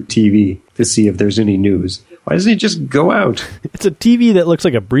check the TV to see if there's any news. Why doesn't he just go out? It's a TV that looks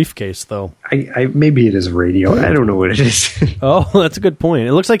like a briefcase, though. Maybe it is a radio. I don't know what it is. Oh, that's a good point.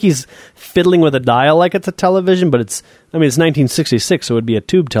 It looks like he's fiddling with a dial like it's a television, but it's 1966, so it would be a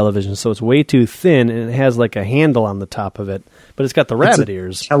tube television, so it's way too thin, and it has like a handle on the top of it. But it's got the rabbit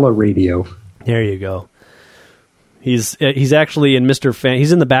ears. Teleradio. There you go. He's actually in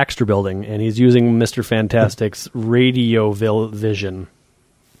he's in the Baxter Building, and he's using Mr. Fantastic's radio vision.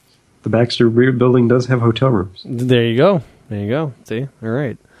 The Baxter Building does have hotel rooms. There you go. See? All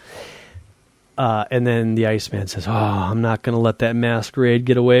right. And then the Iceman says, I'm not going to let that masquerade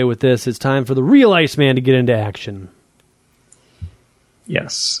get away with this. It's time for the real Iceman to get into action.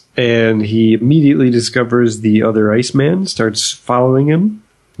 Yes. And he immediately discovers the other Iceman, starts following him.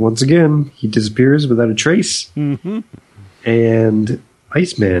 Once again, he disappears without a trace. Mm-hmm. And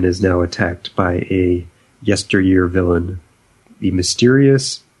Iceman is now attacked by a yesteryear villain, the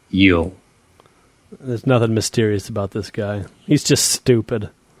mysterious Eel. There's nothing mysterious about this guy. He's just stupid.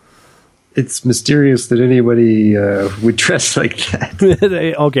 It's mysterious that anybody would dress like that.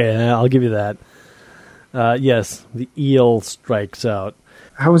 Okay, I'll give you that. Yes, the eel strikes out.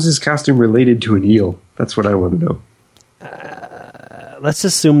 How is his costume related to an eel? That's what I want to know. Let's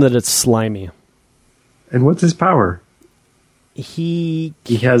assume that it's slimy. And what's his power? He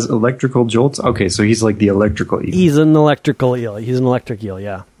has electrical jolts? Okay, so he's like the electrical eel. He's an electrical eel. He's an electric eel,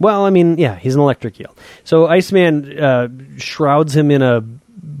 yeah. Well, he's an electric eel. So Iceman shrouds him in a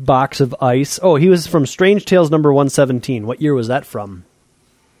box of ice. Oh, he was from Strange Tales number 117. What year was that from?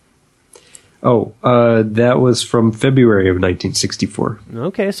 Oh, that was from February of 1964.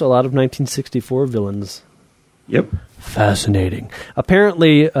 Okay, so a lot of 1964 villains. Yep. Fascinating.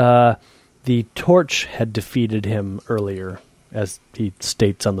 Apparently, the Torch had defeated him earlier, as he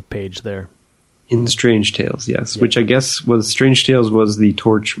states on the page there. In Strange Tales, yes. Yeah. Which I guess was Strange Tales was the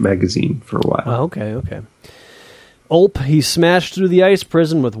Torch magazine for a while. Oh, okay. Ulp, he smashed through the ice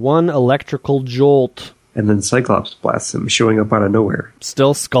prison with one electrical jolt. And then Cyclops blasts him, showing up out of nowhere.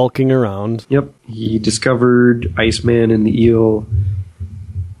 Still skulking around. Yep. He discovered Iceman and the eel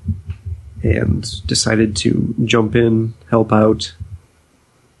and decided to jump in, help out.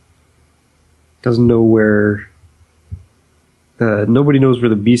 Doesn't know where... nobody knows where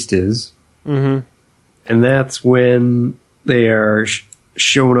the Beast is. Mm-hmm. And that's when they are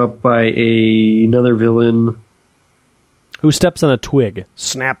shown up by another villain. Who steps on a twig.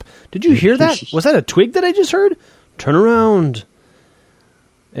 Snap. Did you hear that? Was that a twig that I just heard? Turn around.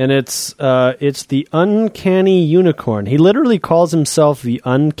 And it's the Uncanny Unicorn. He literally calls himself the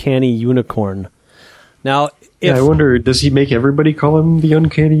Uncanny Unicorn. Now, I wonder, does he make everybody call him the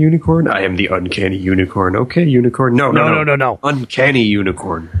Uncanny Unicorn? I am the Uncanny Unicorn. Okay, Unicorn. No. Uncanny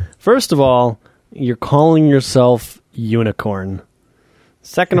Unicorn. First of all, you're calling yourself Unicorn.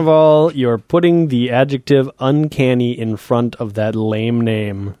 Second of all, you're putting the adjective uncanny in front of that lame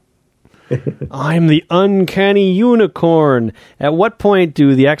name. I'm the Uncanny Unicorn. At what point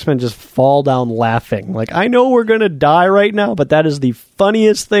do the X-Men just fall down laughing? Like, I know we're going to die right now, but that is the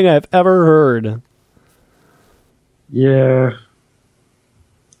funniest thing I've ever heard. Yeah.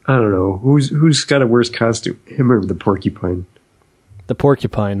 I don't know. Who's got a worse costume? Him or the Porcupine? The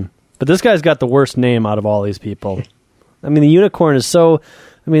Porcupine. But this guy's got the worst name out of all these people. I mean, the unicorn is so...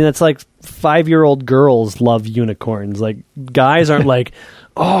 I mean, that's like 5-year-old girls love unicorns. Like, guys aren't like,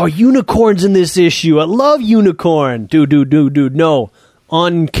 oh, unicorn's in this issue. I love unicorn. Dude, no.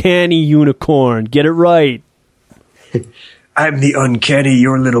 Uncanny Unicorn. Get it right. I'm the Uncanny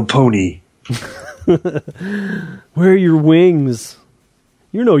Your Little Pony. Where are your wings?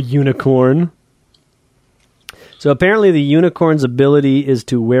 You're no unicorn. So apparently the unicorn's ability is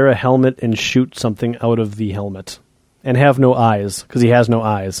to wear a helmet and shoot something out of the helmet. And have no eyes, because he has no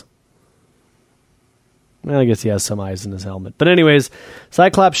eyes. Well, I guess he has some eyes in his helmet. But anyways,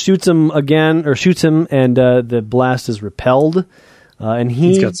 Cyclops shoots him, and the blast is repelled. And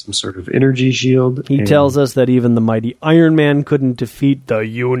he's got some sort of energy shield. He tells us that even the mighty Iron Man couldn't defeat the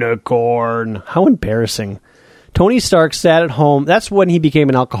unicorn. How embarrassing. Tony Stark sat at home. That's when he became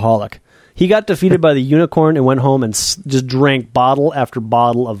an alcoholic. He got defeated by the unicorn and went home and just drank bottle after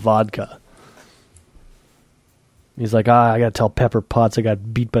bottle of vodka. He's like, I got to tell Pepper Potts I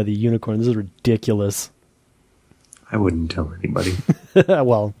got beat by the unicorn. This is ridiculous. I wouldn't tell anybody.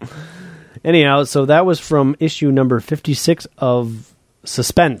 Well, anyhow, so that was from issue number 56 of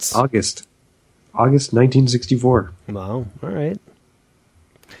Suspense. August 1964. Wow, all right.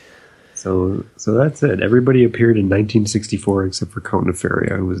 So that's it. Everybody appeared in 1964 except for Count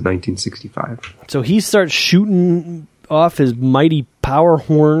Nefaria, who was 1965. So he starts shooting off his mighty power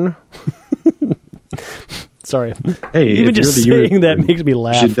horn. Sorry. Hey, even just saying that makes me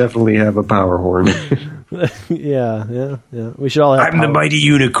laugh. You should definitely have a power horn. Yeah. We should all have I'm the mighty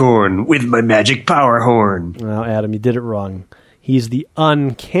unicorn with my magic power horn. Well, Adam, you did it wrong. He's the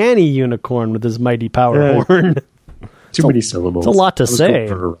Uncanny Unicorn with his mighty power horn. Too many syllables. It's a lot to say.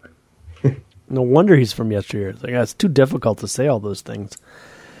 No wonder he's from yesteryear. It's too difficult to say all those things.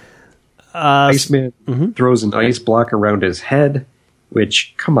 Iceman throws an ice block around his head.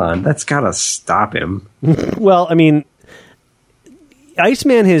 Which, come on, that's got to stop him. Well, I mean,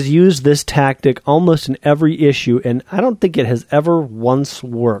 Iceman has used this tactic almost in every issue, and I don't think it has ever once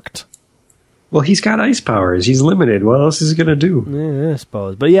worked. Well, he's got ice powers. He's limited. What else is he going to do? Yeah, I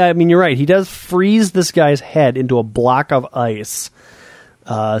suppose. But yeah, I mean, you're right. He does freeze this guy's head into a block of ice.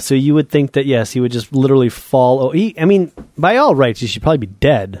 So you would think that, yes, he would just literally fall. I mean, by all rights, he should probably be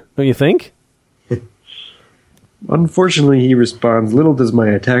dead. Don't you think? Unfortunately, he responds, little does my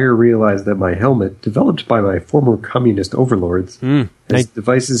attacker realize that my helmet, developed by my former communist overlords, has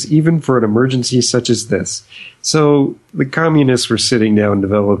devices even for an emergency such as this. So the communists were sitting down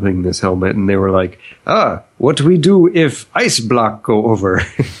developing this helmet, and they were like, what do we do if ice block go over?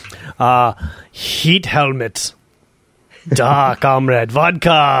 Heat helmet. Da, comrade.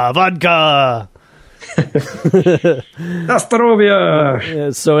 Vodka.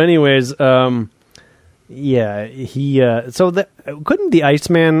 Astrovia! So anyways, yeah, couldn't the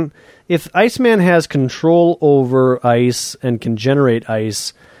Iceman, if Iceman has control over ice and can generate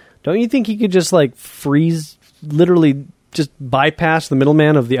ice, don't you think he could just like freeze, literally just bypass the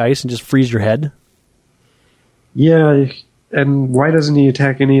middleman of the ice and just freeze your head? Yeah, and why doesn't he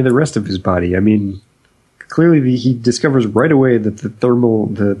attack any of the rest of his body? I mean, clearly he discovers right away that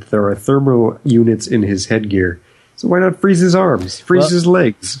there are thermal units in his headgear. So why not freeze his arms, his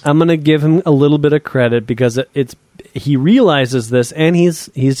legs? I'm going to give him a little bit of credit because he realizes this, and he's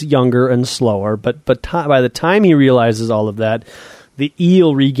younger and slower. But by the time he realizes all of that, the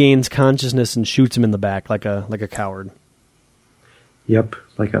eel regains consciousness and shoots him in the back like a coward. Yep,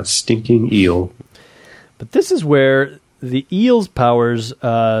 like a stinking eel. But this is where the eel's powers,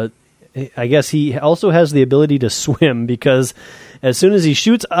 I guess he also has the ability to swim, because as soon as he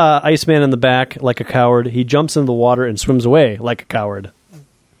shoots Iceman in the back like a coward, he jumps into the water and swims away like a coward.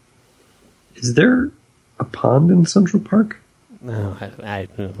 Is there a pond in Central Park? No,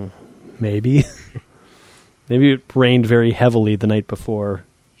 maybe. Maybe it rained very heavily the night before.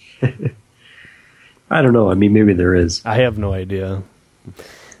 I don't know. I mean, maybe there is. I have no idea.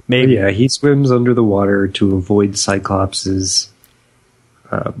 Maybe. But yeah, he swims under the water to avoid Cyclops'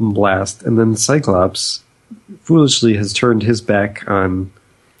 blast, and then Cyclops foolishly has turned his back on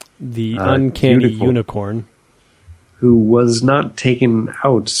the uncanny unicorn, who was not taken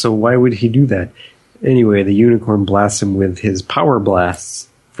out, so why would he do that? Anyway, the unicorn blasts him with his power blasts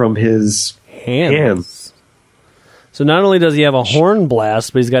from his hands. So not only does he have a horn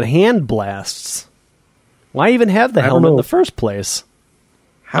blast, but he's got hand blasts. Why even have the helmet in the first place?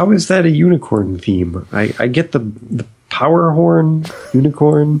 How is that a unicorn theme? I get the power horn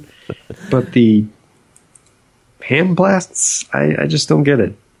unicorn, but the hand blasts, I just don't get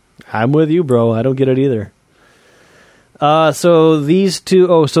it. I'm with you, bro. I don't get it either. So these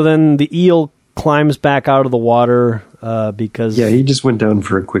two... so then the eel climbs back out of the water because... Yeah, he just went down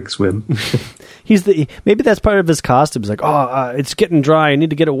for a quick swim. Maybe that's part of his costume. He's like, it's getting dry. I need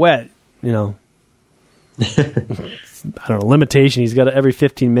to get it wet. You know. I don't know, limitation. He's got every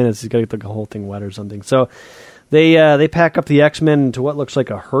 15 minutes, he's got to get the whole thing wet or something. So they pack up the X-Men into what looks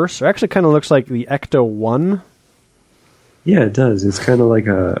like a hearse, or actually kind of looks like the Ecto-1. Yeah, it does. It's kind of like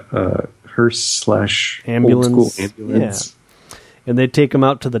a hearse / ambulance. Old school ambulance. Yeah. And they take them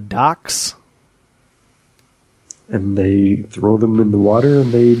out to the docks. And they throw them in the water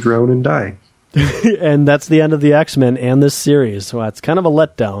and they drown and die. And that's the end of the X-Men and this series. So it's kind of a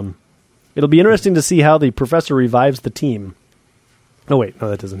letdown. It'll be interesting to see how the professor revives the team. Oh, wait. No,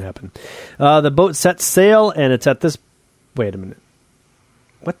 that doesn't happen. The boat sets sail, and it's at this... Wait a minute.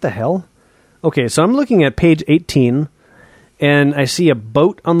 What the hell? Okay, so I'm looking at page 18, and I see a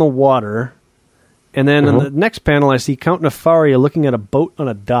boat on the water, and then in the next panel, I see Count Nefaria looking at a boat on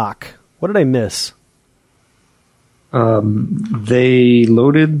a dock. What did I miss? They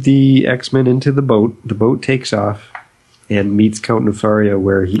loaded the X-Men into the boat. The boat takes off and meets Count Nefaria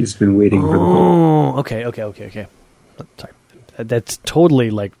where he's been waiting for the boat. Oh, okay. Sorry. That's totally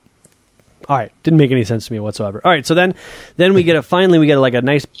like... All right, didn't make any sense to me whatsoever. All right, so then we get like a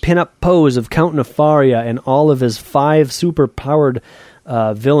nice pin-up pose of Count Nefaria and all of his 5 super-powered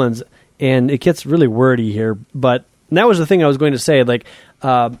villains, and it gets really wordy here, but that was the thing I was going to say. Like,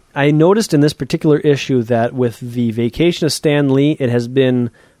 I noticed in this particular issue that with the Vacation of Stan Lee, it has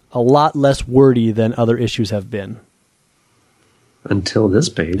been a lot less wordy than other issues have been. Until this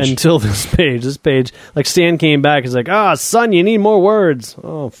page. This page, like Stan came back, he's like, son, you need more words.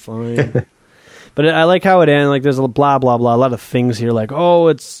 Oh, fine. But I like how it ends. Like, there's a blah, blah, blah, a lot of things here. Like,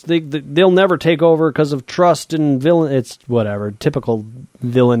 they'll never take over because of trust and villain. It's whatever, typical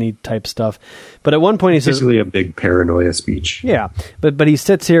villainy type stuff. But at one point he says... Basically a big paranoia speech. Yeah, but he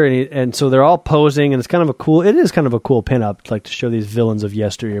sits here and so they're all posing, and it is kind of a cool pinup, like to show these villains of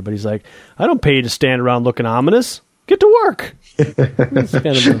yesteryear. But he's like, I don't pay you to stand around looking ominous. Get to work. It's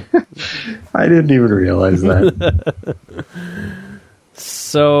kind of I didn't even realize that.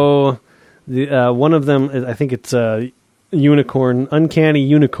 So, one of them, I think it's Unicorn, Uncanny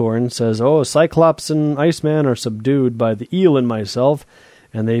Unicorn, says, Cyclops and Iceman are subdued by the eel and myself,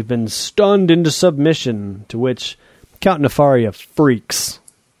 and they've been stunned into submission, to which Count Nefaria freaks.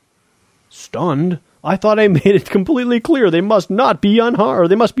 Stunned? I thought I made it completely clear they must not be unharmed, or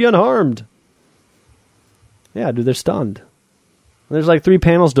they must be unharmed. Yeah, dude, they're stunned. There's like 3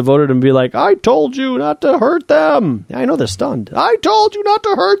 panels devoted to be like, I told you not to hurt them. Yeah, I know they're stunned. I told you not to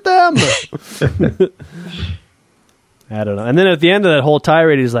hurt them. I don't know. And then at the end of that whole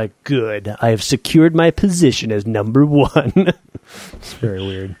tirade, he's like, good, I have secured my position as number 1. It's very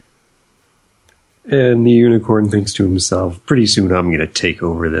weird. And the unicorn thinks to himself, pretty soon I'm going to take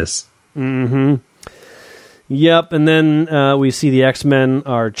over this. Mm-hmm. Yep, and then we see the X-Men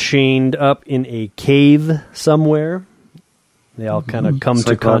are chained up in a cave somewhere. They all kind of come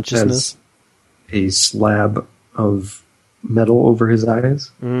to consciousness. A slab of metal over his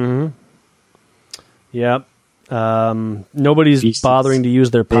eyes. Mm-hmm. Yep. Nobody's bothering to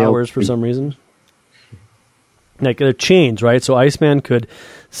use their powers for some reason. Like, they're chains, right? So Iceman could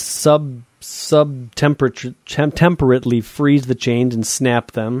temperately freeze the chains and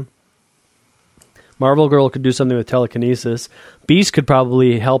snap them. Marvel Girl could do something with telekinesis. Beast could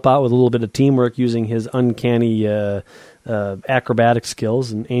probably help out with a little bit of teamwork using his uncanny acrobatic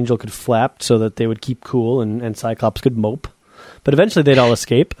skills, and Angel could flap so that they would keep cool, and Cyclops could mope. But eventually they'd all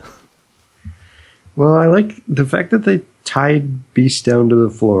escape. Well, I like the fact that they tied Beast down to the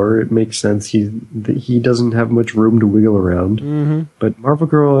floor. It makes sense. He doesn't have much room to wiggle around. Mm-hmm. But Marvel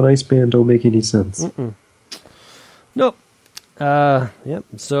Girl and Iceman don't make any sense. Nope. Yep.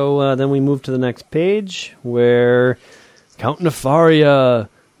 So then we move to the next page where Count Nefaria,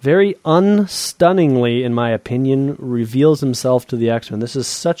 very unstunningly, in my opinion, reveals himself to the X-Men. This is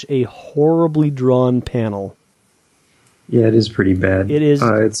such a horribly drawn panel. Yeah, it is pretty bad. It is.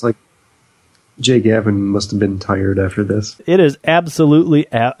 It's like Jay Gavin must have been tired after this. It is absolutely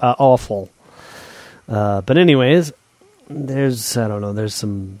awful. But anyways, there's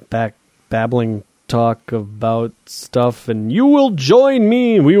some babbling talk about stuff, and you will join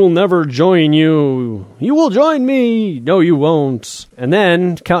me, we will never join you. You will join me. No, you won't. And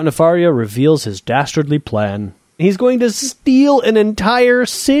then Count Nefaria reveals his dastardly plan. He's going to steal an entire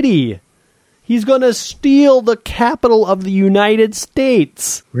city. He's going to steal the capital of the United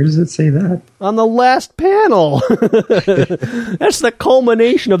States. Where does it say that? On the last panel. That's the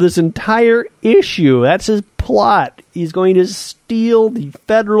culmination of this entire issue. That's his plot. He's going to steal the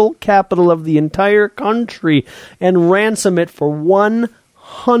federal capital of the entire country and ransom it for $100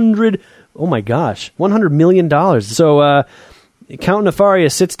 million. So Count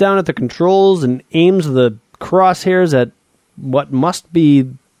Nefaria sits down at the controls and aims the crosshairs at what must be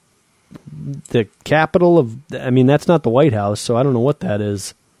the capital of... I mean, that's not the White House, so I don't know what that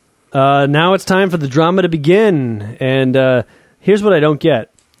is. Now it's time for the drama to begin. And here's what I don't get.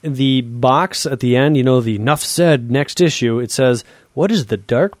 The box at the end, the "Nuff said" next issue, it says, "What is the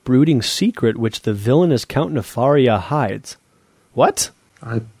dark, brooding secret which the villainous Count Nefaria hides?" What?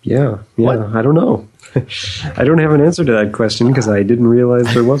 Yeah, What? I don't know. I don't have an answer to that question because I didn't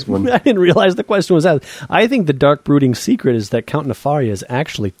realize there was one. I didn't realize the question was asked. I think the dark, brooding secret is that Count Nefaria is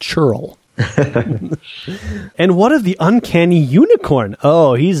actually Churl. And what of the uncanny unicorn?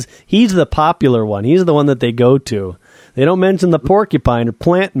 Oh, he's the popular one. He's the one that they go to. They don't mention the porcupine or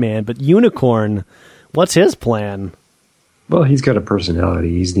plant man, but unicorn, what's his plan? Well, he's got a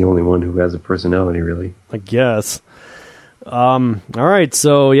personality. He's the only one who has a personality, really. I guess. All right,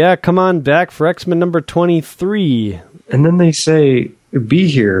 so yeah, come on back for X-Men number 23. And then they say, "Be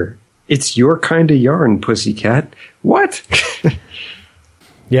here. It's your kind of yarn, pussycat." What?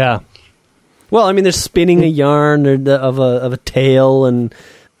 Yeah. Well, I mean, they're spinning a yarn of a tail, and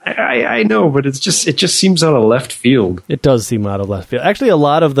I know, but it just seems out of left field. it does seem out of left field. Actually, a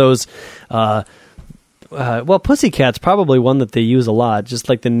lot of those, Pussycat's probably one that they use a lot, just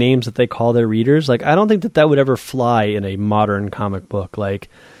like the names that they call their readers. Like, I don't think that would ever fly in a modern comic book. Like,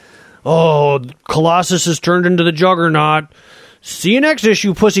 oh, Colossus is turned into the Juggernaut. See you next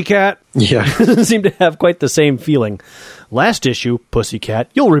issue, Pussycat. Yeah. Doesn't seem to have quite the same feeling. Last issue,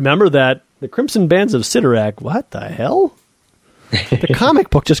 Pussycat. You'll remember that. The Crimson Bands of Sidorak. What the hell? The comic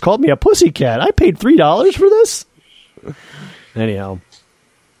book just called me a pussycat. I paid $3 for this? Anyhow.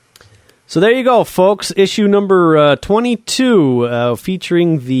 So there you go, folks. Issue number 22,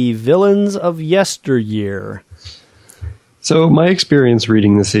 featuring the villains of yesteryear. So my experience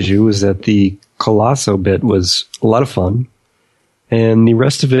reading this issue was that the Colosso bit was a lot of fun, and the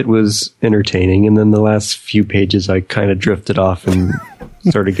rest of it was entertaining, and then the last few pages I kind of drifted off and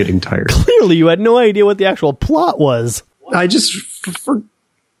started getting tired. Clearly, you had no idea what the actual plot was. I just... For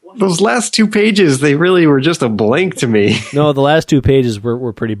those last 2 pages, they really were just a blank to me. No, the last 2 pages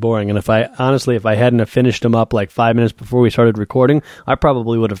were pretty boring, and if I hadn't have finished them up like 5 minutes before we started recording, I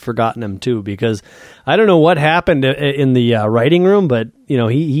probably would have forgotten them too, because I don't know what happened in the writing room, but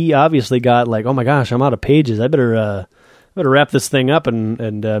he obviously got like, oh my gosh, I'm out of pages. I better wrap this thing up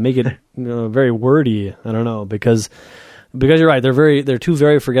and make it very wordy. I don't know, because you're right, they're 2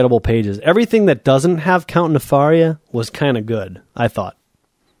 very forgettable pages. Everything that doesn't have Count Nefaria was kind of good, I thought.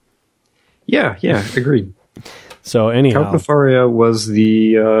 Yeah, agreed. So anyhow, Count Nefaria was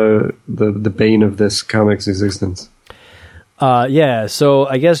the bane of this comic's existence. So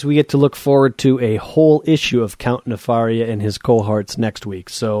I guess we get to look forward to a whole issue of Count Nefaria and his cohorts next week.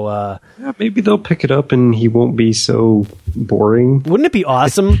 So maybe they'll pick it up and he won't be so boring. Wouldn't it be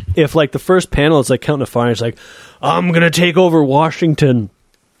awesome if, like, the first panel is like Count Nefaria's like, I'm going to take over Washington.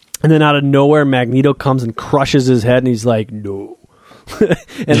 And then out of nowhere, Magneto comes and crushes his head and he's like, no. And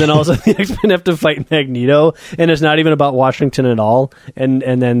then also the X-Men have to fight Magneto, and it's not even about Washington at all. And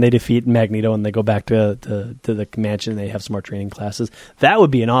then they defeat Magneto, and they go back to the mansion, and they have some more training classes. That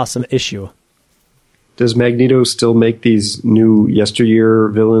would be an awesome issue. Does Magneto still make these new yesteryear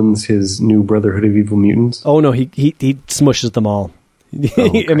villains his new Brotherhood of Evil Mutants? Oh no, he smushes them all. Oh,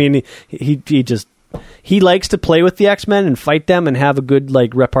 okay. I mean, he just he likes to play with the X-Men and fight them and have a good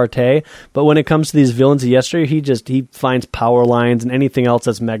like repartee. But when it comes to these villains of yesterday, he finds power lines and anything else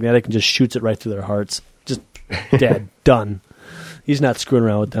that's magnetic and just shoots it right through their hearts. Just dead, done. He's not screwing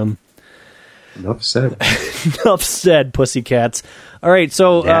around with them. Enough said. Enough said, pussycats. All right,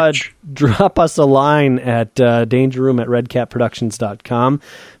 so drop us a line at dangerroom@redcatproductions.com.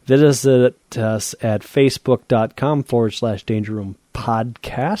 Visit us at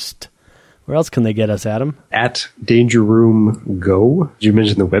facebook.com/dangerroompodcast. Where else can they get us, Adam? At Danger Room Go. Did you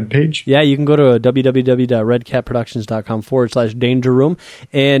mention the webpage? Yeah, you can go to www.redcatproductions.com/dangerroom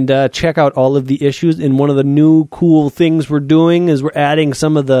and check out all of the issues. And one of the new cool things we're doing is we're adding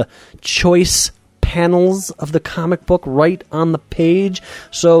some of the choice panels of the comic book right on the page.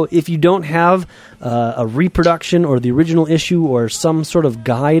 So if you don't have a reproduction or the original issue or some sort of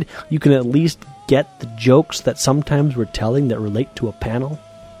guide, you can at least get the jokes that sometimes we're telling that relate to a panel.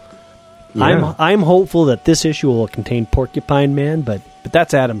 Yeah. I'm hopeful that this issue will contain Porcupine Man, but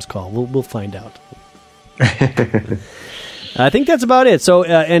that's Adam's call. We'll find out. I think that's about it. So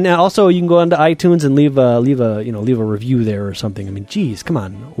and also you can go onto iTunes and leave a review there or something. I mean, geez, come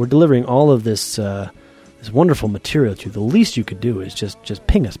on, we're delivering all of this this wonderful material to you. The least you could do is just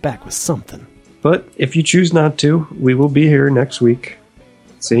ping us back with something. But if you choose not to, we will be here next week.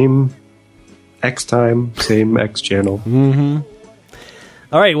 Same X time, same X channel. Mm-hmm.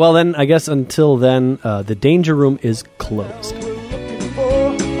 All right, well then, I guess until then, the Danger Room is closed.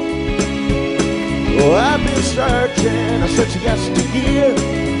 Oh, I've been searching yesteryear,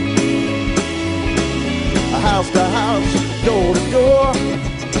 house to house, door to door.